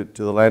tribes, to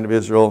the land of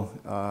Israel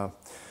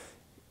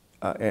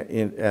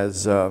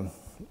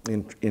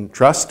in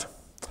trust.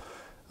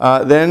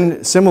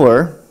 Then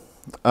similar,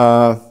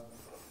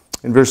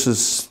 in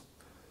verses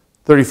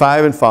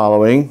 35 and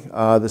following,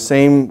 the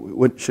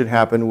same should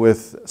happen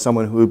with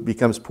someone who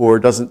becomes poor,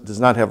 does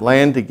not have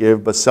land to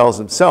give, but sells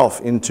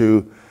himself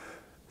into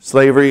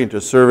slavery,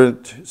 into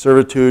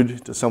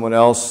servitude to someone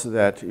else,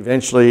 that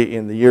eventually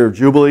in the year of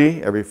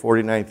Jubilee, every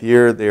 49th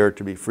year, they are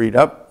to be freed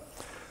up.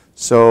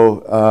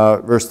 So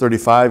verse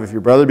 35, if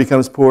your brother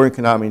becomes poor and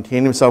cannot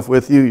maintain himself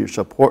with you, you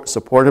shall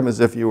support him as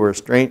if he were a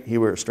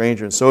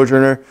stranger and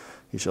sojourner.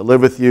 He shall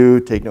live with you,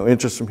 take no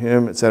interest from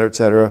him, etc.,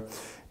 etc.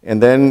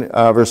 And then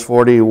verse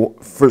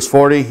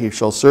 40, he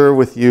shall serve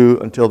with you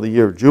until the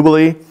year of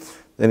Jubilee.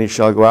 Then he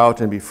shall go out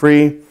and be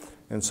free,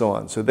 and so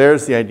on. So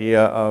there's the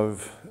idea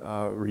of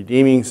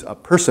redeeming a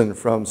person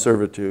from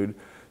servitude,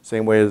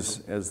 same way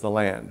as the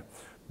land.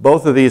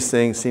 Both of these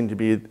things seem to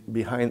be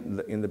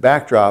in the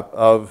backdrop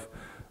of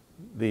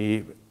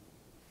the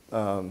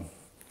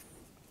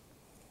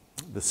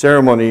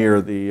ceremony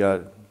or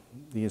the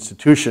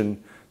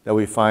institution that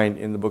we find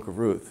in the book of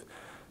Ruth.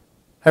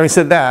 Having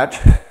said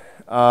that,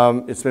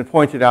 it's been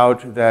pointed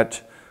out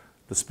that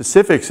the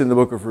specifics in the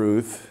book of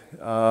Ruth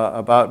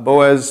about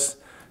Boaz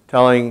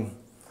telling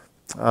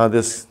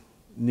this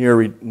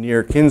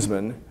near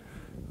kinsman,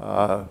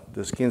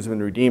 this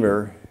kinsman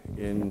redeemer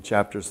in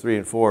chapters 3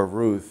 and 4 of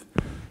Ruth,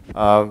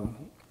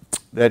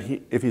 that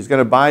if he's going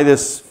to buy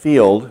this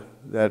field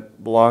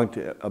that belonged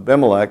to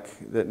Abimelech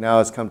that now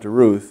has come to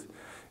Ruth,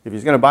 if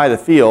he's going to buy the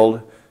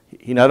field,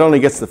 he not only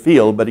gets the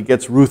field, but he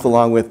gets Ruth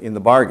along with in the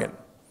bargain.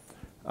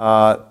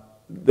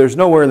 There's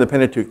nowhere in the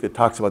Pentateuch that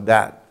talks about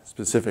that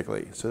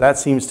specifically. So that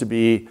seems to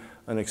be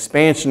an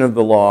expansion of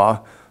the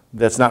law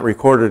that's not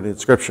recorded in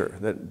Scripture,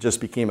 that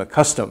just became a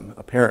custom,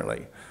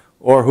 apparently.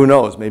 Or who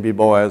knows, maybe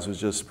Boaz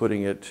was just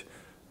putting it,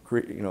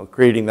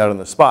 creating that on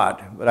the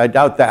spot. But I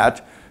doubt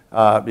that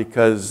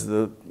because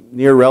the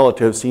near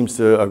relative seems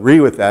to agree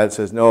with that. It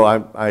says, no,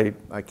 I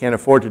can't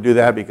afford to do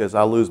that because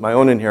I'll lose my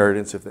own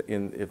inheritance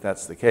if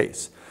that's the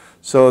case.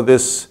 So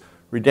this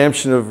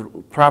redemption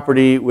of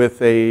property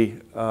with a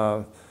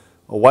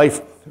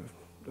wife,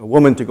 a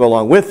woman to go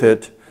along with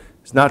it,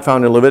 is not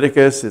found in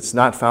Leviticus. It's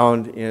not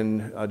found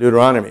in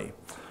Deuteronomy.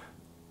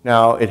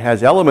 Now, it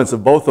has elements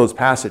of both those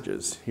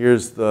passages.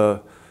 Here's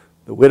the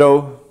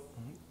widow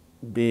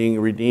being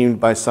redeemed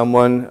by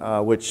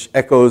someone, which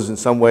echoes in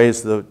some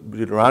ways the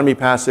Deuteronomy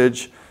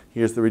passage.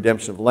 Here's the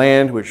redemption of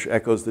land, which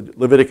echoes the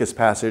Leviticus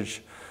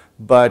passage.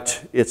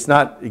 But it's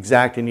not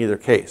exact in either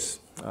case.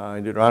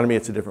 In Deuteronomy,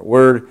 it's a different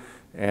word.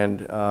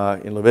 And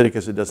in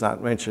Leviticus, it does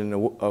not mention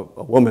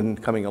a woman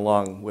coming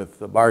along with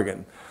the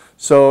bargain.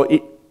 So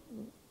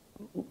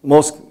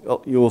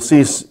you will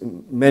see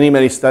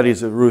many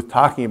studies of Ruth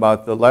talking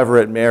about the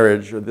levirate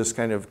marriage or this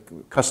kind of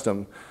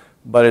custom,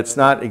 but it's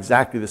not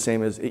exactly the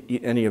same as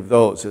any of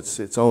those. It's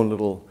its own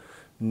little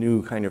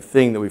new kind of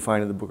thing that we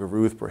find in the book of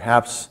Ruth.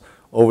 Perhaps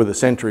over the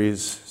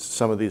centuries,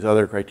 some of these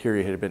other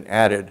criteria had been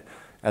added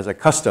as a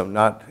custom,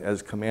 not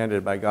as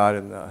commanded by God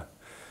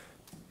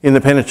in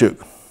the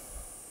Pentateuch.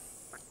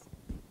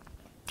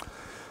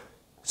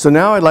 So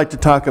now I'd like to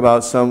talk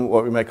about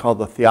what we might call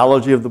the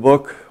theology of the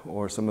book,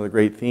 or some of the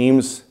great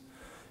themes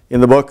in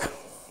the book.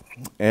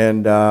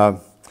 And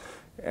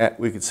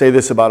we could say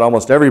this about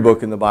almost every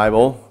book in the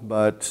Bible,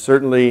 but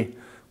certainly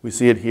we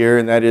see it here,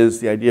 and that is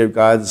the idea of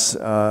God's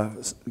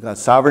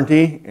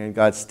sovereignty and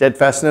God's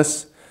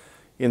steadfastness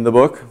in the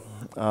book.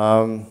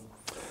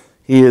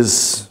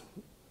 There's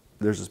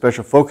a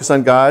special focus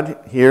on God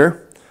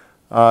here.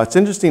 It's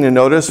interesting to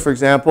notice, for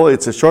example,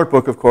 it's a short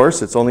book, of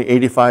course. It's only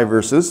 85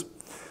 verses.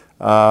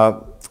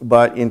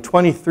 But in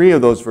 23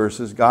 of those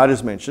verses, God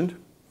is mentioned.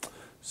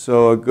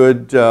 So a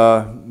good,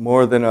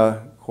 more than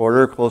a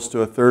quarter, close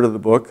to a third of the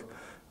book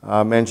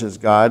mentions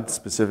God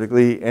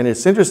specifically. And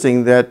it's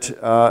interesting that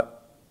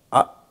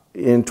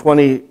in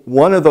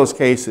 21 of those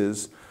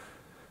cases,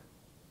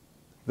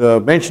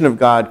 the mention of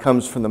God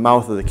comes from the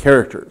mouth of the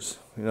characters.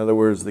 In other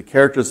words, the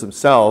characters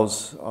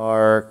themselves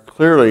are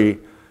clearly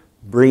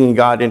bringing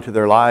God into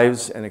their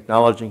lives and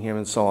acknowledging Him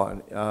and so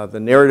on. The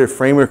narrative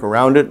framework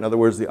around it, in other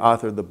words, the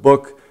author of the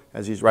book,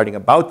 as he's writing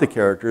about the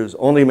characters,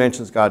 only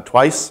mentions God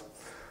twice.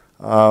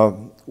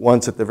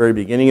 Once at the very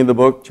beginning of the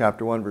book,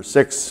 chapter 1, verse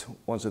 6.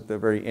 Once at the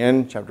very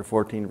end, chapter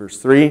 14, verse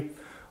 3.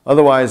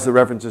 Otherwise, the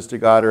references to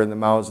God are in the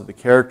mouths of the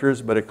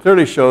characters, but it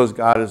clearly shows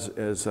God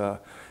as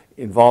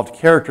involved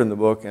character in the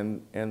book,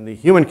 and the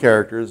human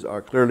characters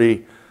are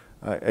clearly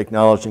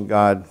acknowledging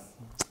God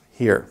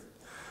here.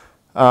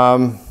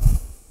 Beyond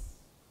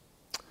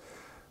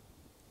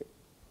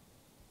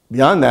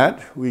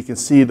that, we can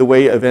see the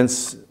way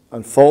events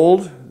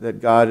unfold,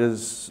 that God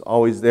is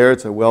always there.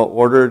 It's a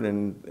well-ordered,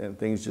 and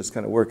things just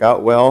kind of work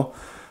out well.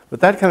 But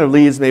that kind of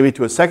leads maybe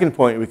to a second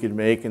point we could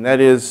make, and that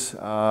is,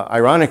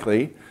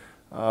 ironically,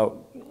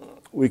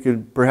 we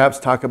could perhaps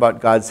talk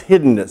about God's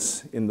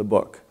hiddenness in the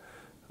book.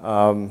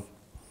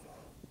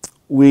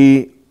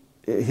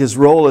 His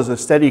role is a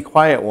steady,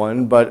 quiet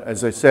one, but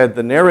as I said,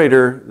 the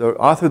narrator, the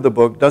author of the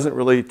book, doesn't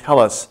really tell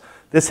us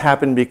this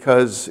happened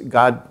because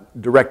God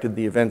directed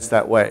the events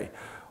that way.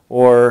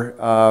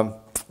 Or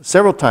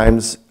several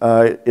times,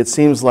 it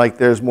seems like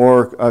there's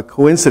more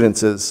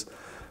coincidences.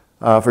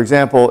 For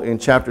example, in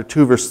chapter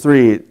 2, verse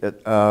 3,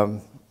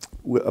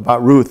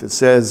 about Ruth, it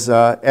says,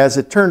 as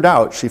it turned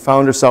out, she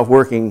found herself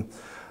working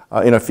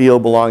in a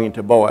field belonging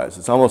to Boaz.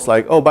 It's almost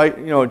like,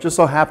 it just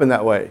so happened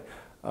that way.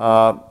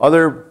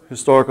 Other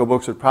historical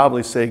books would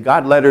probably say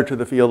God led her to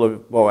the field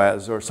of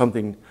Boaz, or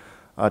something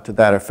to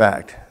that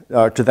effect.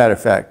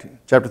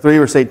 Chapter 3,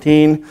 verse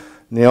 18,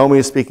 Naomi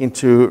is speaking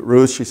to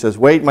Ruth. She says,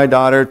 wait, my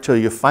daughter, till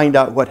you find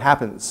out what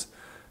happens.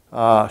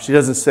 She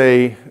doesn't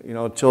say,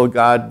 till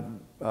God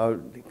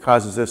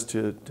causes this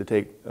to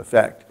take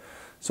effect.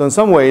 So in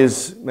some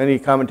ways, many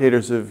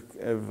commentators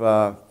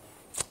have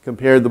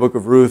compared the book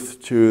of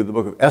Ruth to the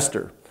book of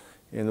Esther.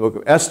 In the book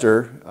of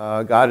Esther,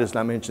 God is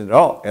not mentioned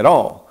at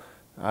all.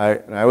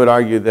 I would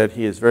argue that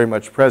he is very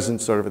much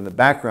present sort of in the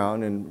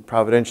background and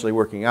providentially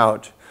working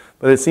out.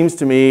 But it seems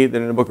to me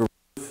that in the book of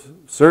Ruth,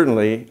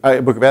 certainly,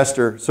 book of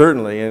Esther,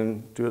 certainly,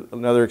 and to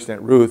another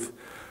extent Ruth,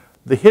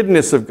 the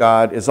hiddenness of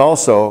God is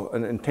also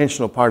an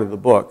intentional part of the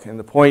book. And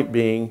the point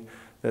being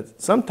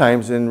that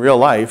sometimes in real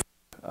life,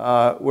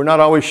 we're not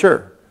always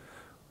sure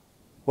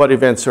what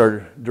events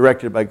are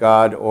directed by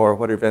God or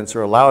what events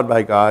are allowed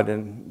by God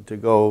and to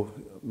go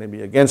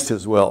maybe against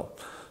his will.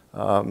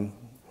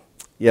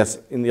 Yes,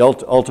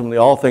 ultimately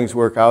all things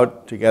work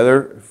out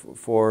together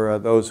for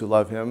those who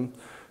love him.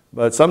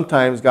 But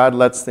sometimes God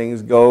lets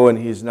things go and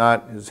his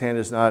hand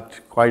is not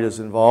quite as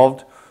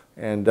involved.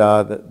 And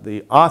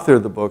the author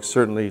of the book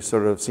certainly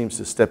sort of seems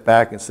to step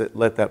back and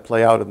let that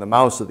play out in the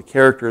mouths of the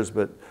characters,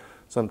 but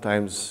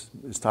sometimes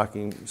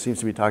seems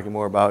to be talking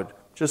more about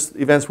just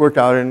events worked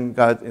out in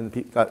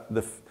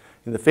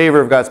the favor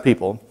of God's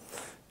people.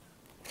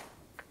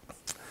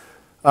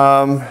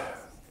 A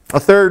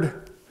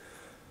third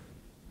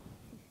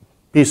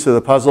piece of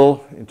the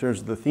puzzle in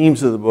terms of the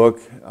themes of the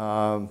book,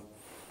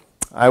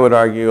 I would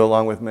argue,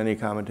 along with many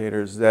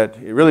commentators, that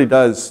it really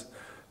does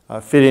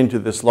fit into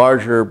this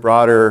larger,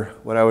 broader,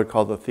 what I would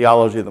call the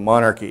theology of the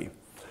monarchy.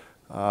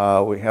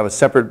 We have a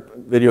separate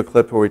video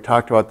clip where we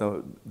talked about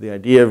the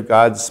idea of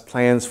God's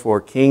plans for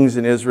kings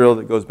in Israel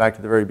that goes back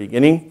to the very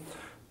beginning.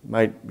 It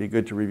might be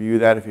good to review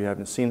that if you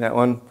haven't seen that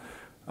one.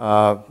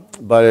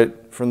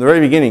 From the very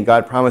beginning,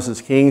 God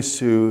promises kings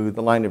to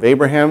the line of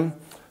Abraham,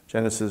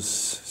 Genesis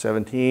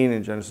 17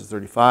 and Genesis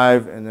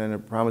 35, and then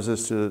it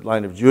promises to the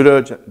line of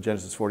Judah,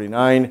 Genesis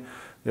 49.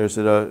 There's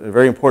a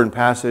very important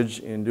passage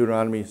in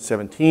Deuteronomy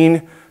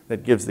 17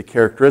 that gives the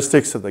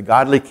characteristics of the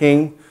godly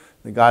king.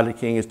 The godly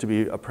king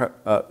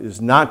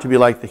is not to be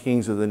like the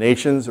kings of the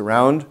nations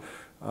around,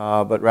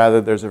 but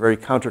rather there's a very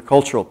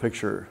countercultural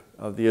picture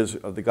of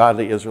the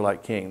godly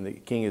Israelite king. The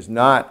king is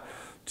not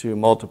to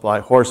multiply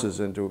horses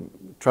and to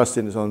trust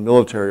in his own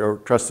military or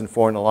trust in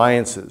foreign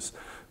alliances,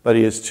 but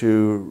he is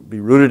to be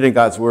rooted in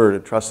God's word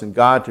and trust in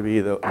God to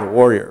be the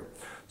warrior.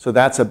 So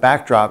that's a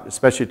backdrop,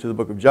 especially to the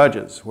book of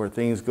Judges, where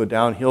things go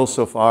downhill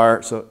so far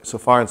and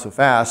so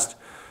fast.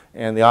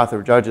 And the author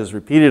of Judges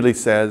repeatedly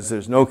says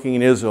there's no king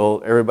in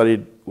Israel,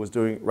 everybody was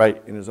doing right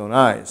in his own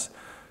eyes.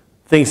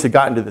 Things had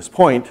gotten to this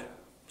point,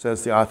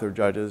 says the author of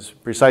Judges,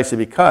 precisely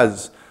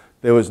because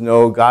there was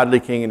no godly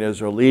king in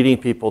Israel leading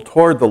people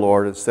toward the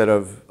Lord instead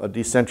of a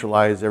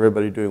decentralized,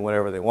 everybody doing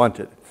whatever they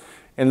wanted.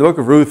 And the book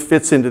of Ruth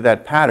fits into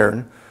that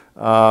pattern,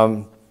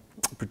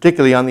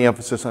 particularly on the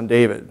emphasis on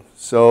David.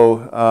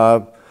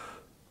 So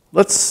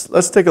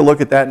let's take a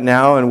look at that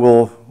now, and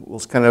we'll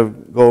kind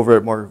of go over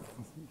it more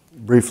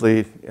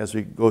briefly as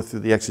we go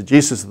through the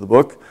exegesis of the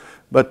book.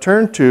 But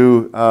turn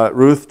to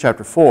Ruth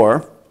chapter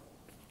 4.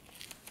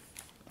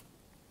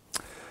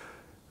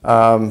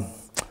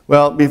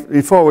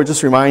 Before we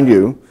just remind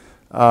you,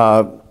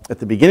 at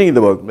the beginning of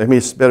the book, maybe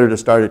it's better to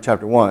start at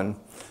chapter 1,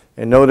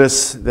 and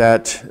notice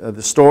that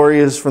the story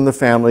is from the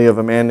family of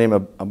a man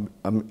named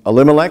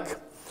Elimelech,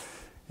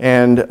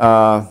 and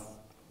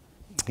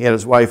he had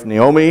his wife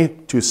Naomi,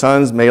 2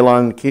 sons,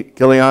 Mahlon and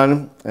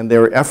Chilion, and they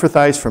were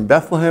Ephrathites from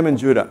Bethlehem in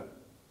Judah.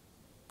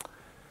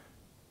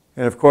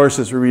 And of course,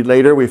 as we read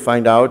later, we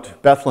find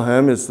out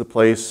Bethlehem is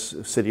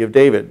the city of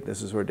David.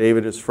 This is where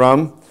David is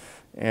from,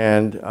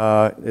 and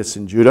it's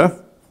in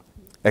Judah,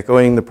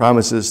 echoing the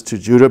promises to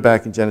Judah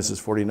back in Genesis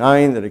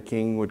 49 that a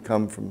king would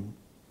come from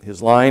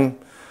his line.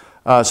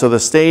 So the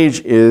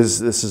stage is,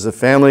 this is a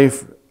family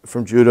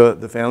from Judah,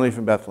 the family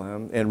from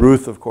Bethlehem, and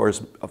Ruth, of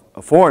course,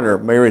 a foreigner,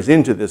 marries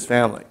into this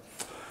family.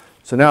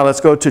 So now let's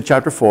go to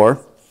chapter 4.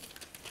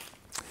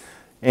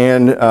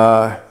 And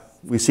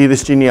we see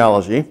this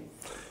genealogy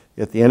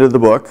at the end of the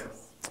book.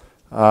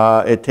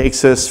 It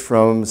takes us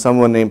from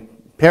someone named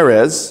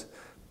Peretz,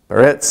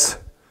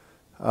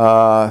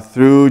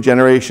 through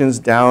generations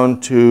down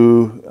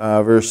to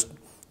verse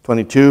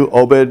 22,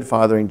 Obed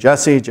fathering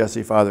Jesse,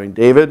 Jesse fathering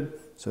David.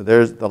 So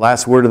there's the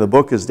last word in the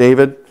book is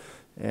David,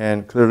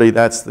 and clearly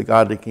that's the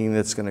godly king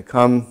that's going to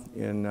come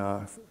in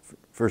 1st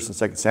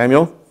and 2nd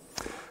Samuel.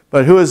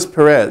 But who is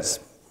Perez?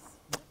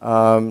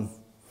 We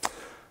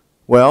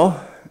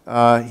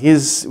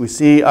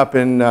see up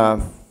in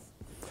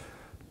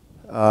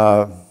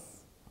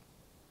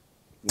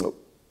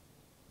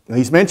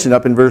he's mentioned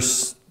up in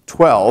verse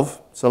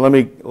 12. So let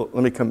me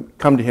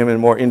come to him in a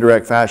more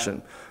indirect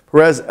fashion.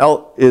 Perez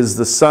is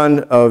the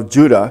son of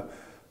Judah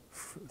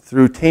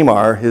through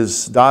Tamar,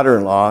 his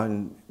daughter-in-law.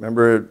 And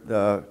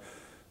remember,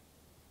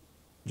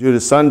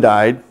 Judah's son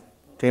died,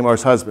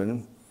 Tamar's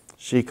husband.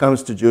 She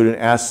comes to Judah and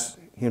asks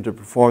him to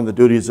perform the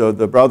duties of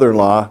the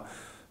brother-in-law,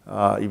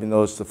 even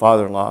though it's the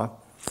father-in-law.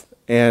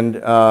 And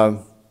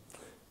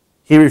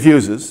he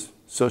refuses.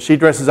 So she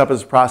dresses up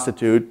as a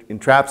prostitute,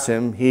 entraps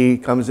him. He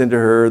comes into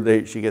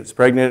her. She gets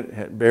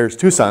pregnant, bears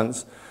 2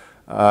 sons.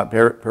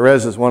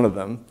 Perez is one of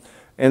them.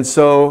 And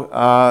so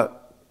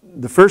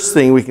the first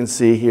thing we can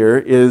see here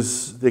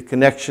is the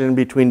connection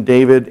between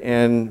David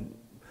and,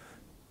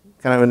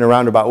 kind of in a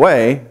roundabout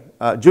way,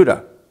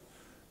 Judah.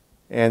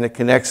 And it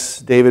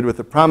connects David with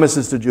the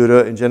promises to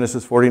Judah in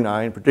Genesis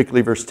 49,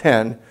 particularly verse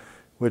 10,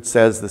 which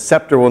says, "The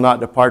scepter will not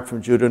depart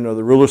from Judah, nor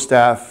the ruler's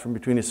staff from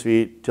between his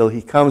feet, till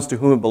he comes to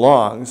whom it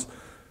belongs,"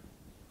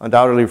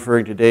 undoubtedly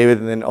referring to David,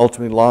 and then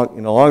ultimately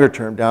in a longer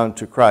term down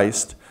to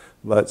Christ.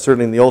 But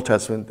certainly in the Old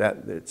Testament,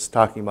 that it's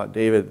talking about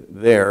David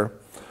there.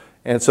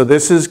 And so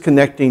this is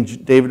connecting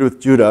David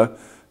with Judah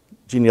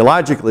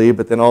genealogically,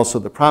 but then also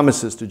the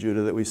promises to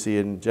Judah that we see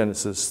in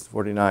Genesis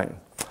 49.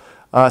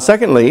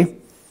 Secondly,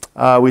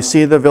 we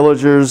see the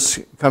villagers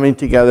coming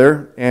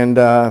together, and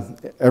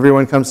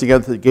everyone comes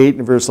together to the gate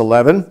in verse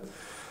 11,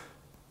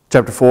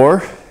 chapter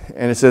 4.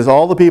 And it says,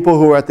 "All the people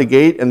who were at the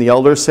gate and the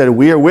elders said,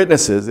 'We are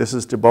witnesses.'" This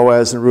is to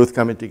Boaz and Ruth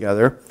coming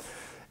together.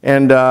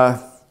 And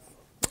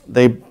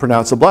they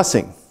pronounce a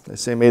blessing. They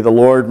say, "May the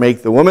Lord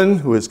make the woman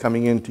who is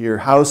coming into your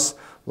house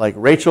like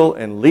Rachel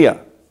and Leah."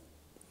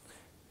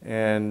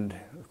 And,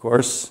 of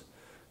course,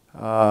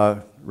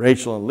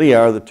 Rachel and Leah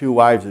are the 2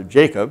 wives of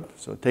Jacob.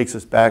 So it takes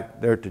us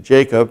back there to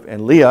Jacob,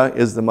 and Leah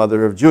is the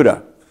mother of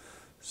Judah.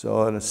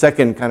 So in a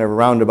second kind of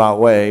roundabout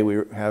way, we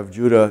have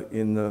Judah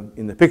in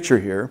the picture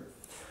here,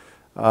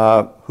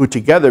 who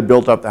together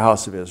built up the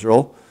house of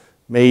Israel.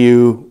 "May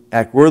you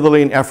act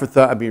worthily in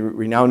Ephrathah and be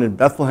renowned in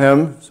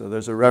Bethlehem." So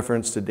there's a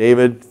reference to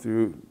David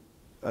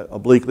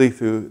obliquely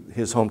through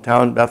his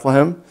hometown,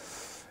 Bethlehem.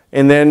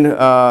 And then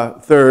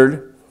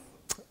third,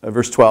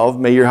 verse 12,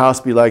 "May your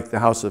house be like the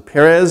house of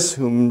Perez,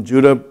 whom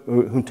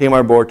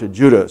Tamar bore to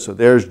Judah." So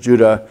there's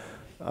Judah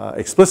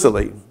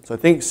explicitly. So I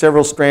think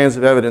several strands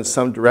of evidence,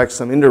 some direct,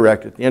 some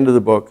indirect, at the end of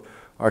the book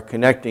are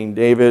connecting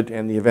David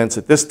and the events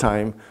at this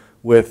time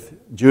with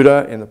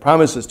Judah and the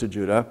promises to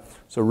Judah.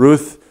 So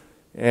Ruth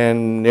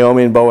and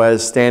Naomi and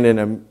Boaz stand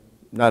in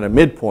not a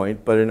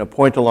midpoint, but in a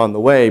point along the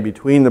way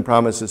between the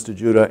promises to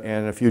Judah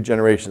and a few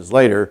generations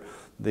later,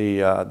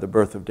 the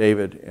birth of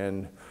David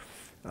and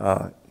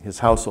his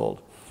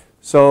household.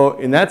 So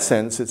in that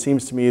sense, it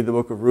seems to me the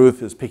book of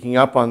Ruth is picking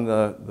up on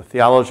the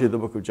theology of the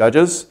book of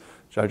Judges.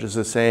 Judges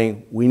is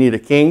saying, we need a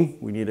king,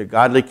 we need a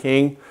godly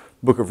king.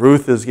 The book of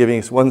Ruth is giving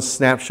us one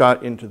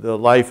snapshot into the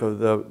life of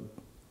the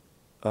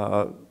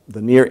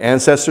near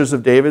ancestors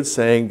of David,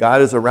 saying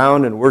God is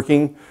around and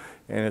working,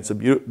 and it's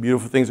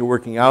beautiful things are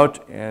working out,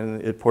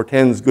 and it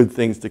portends good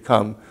things to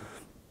come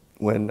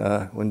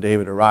when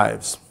David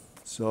arrives.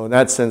 So in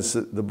that sense,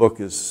 the book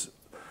is,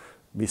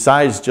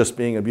 besides just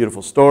being a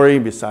beautiful story,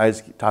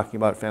 besides talking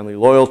about family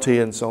loyalty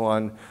and so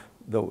on,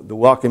 the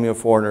welcoming of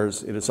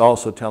foreigners, it is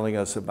also telling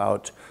us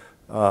about,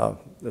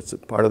 that's a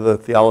part of the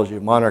theology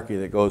of monarchy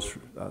that goes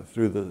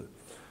through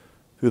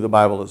the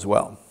Bible as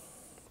well.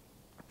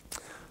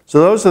 So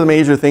those are the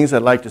major things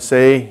I'd like to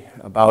say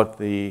about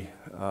the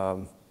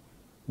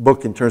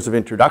book in terms of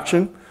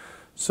introduction.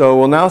 So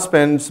we'll now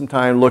spend some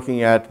time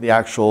looking at the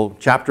actual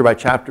chapter by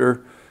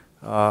chapter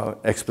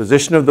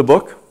exposition of the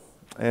book.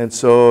 And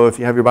so if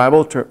you have your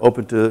Bible,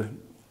 open to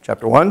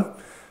chapter 1,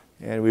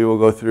 and we will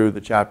go through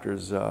the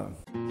chapters.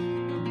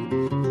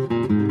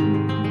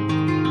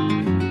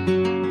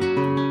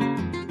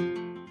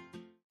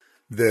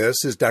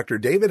 This is Dr.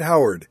 David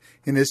Howard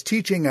in his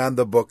teaching on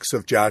the books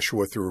of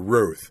Joshua through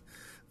Ruth.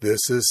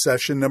 This is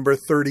session number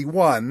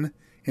 31,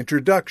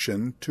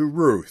 Introduction to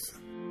Ruth.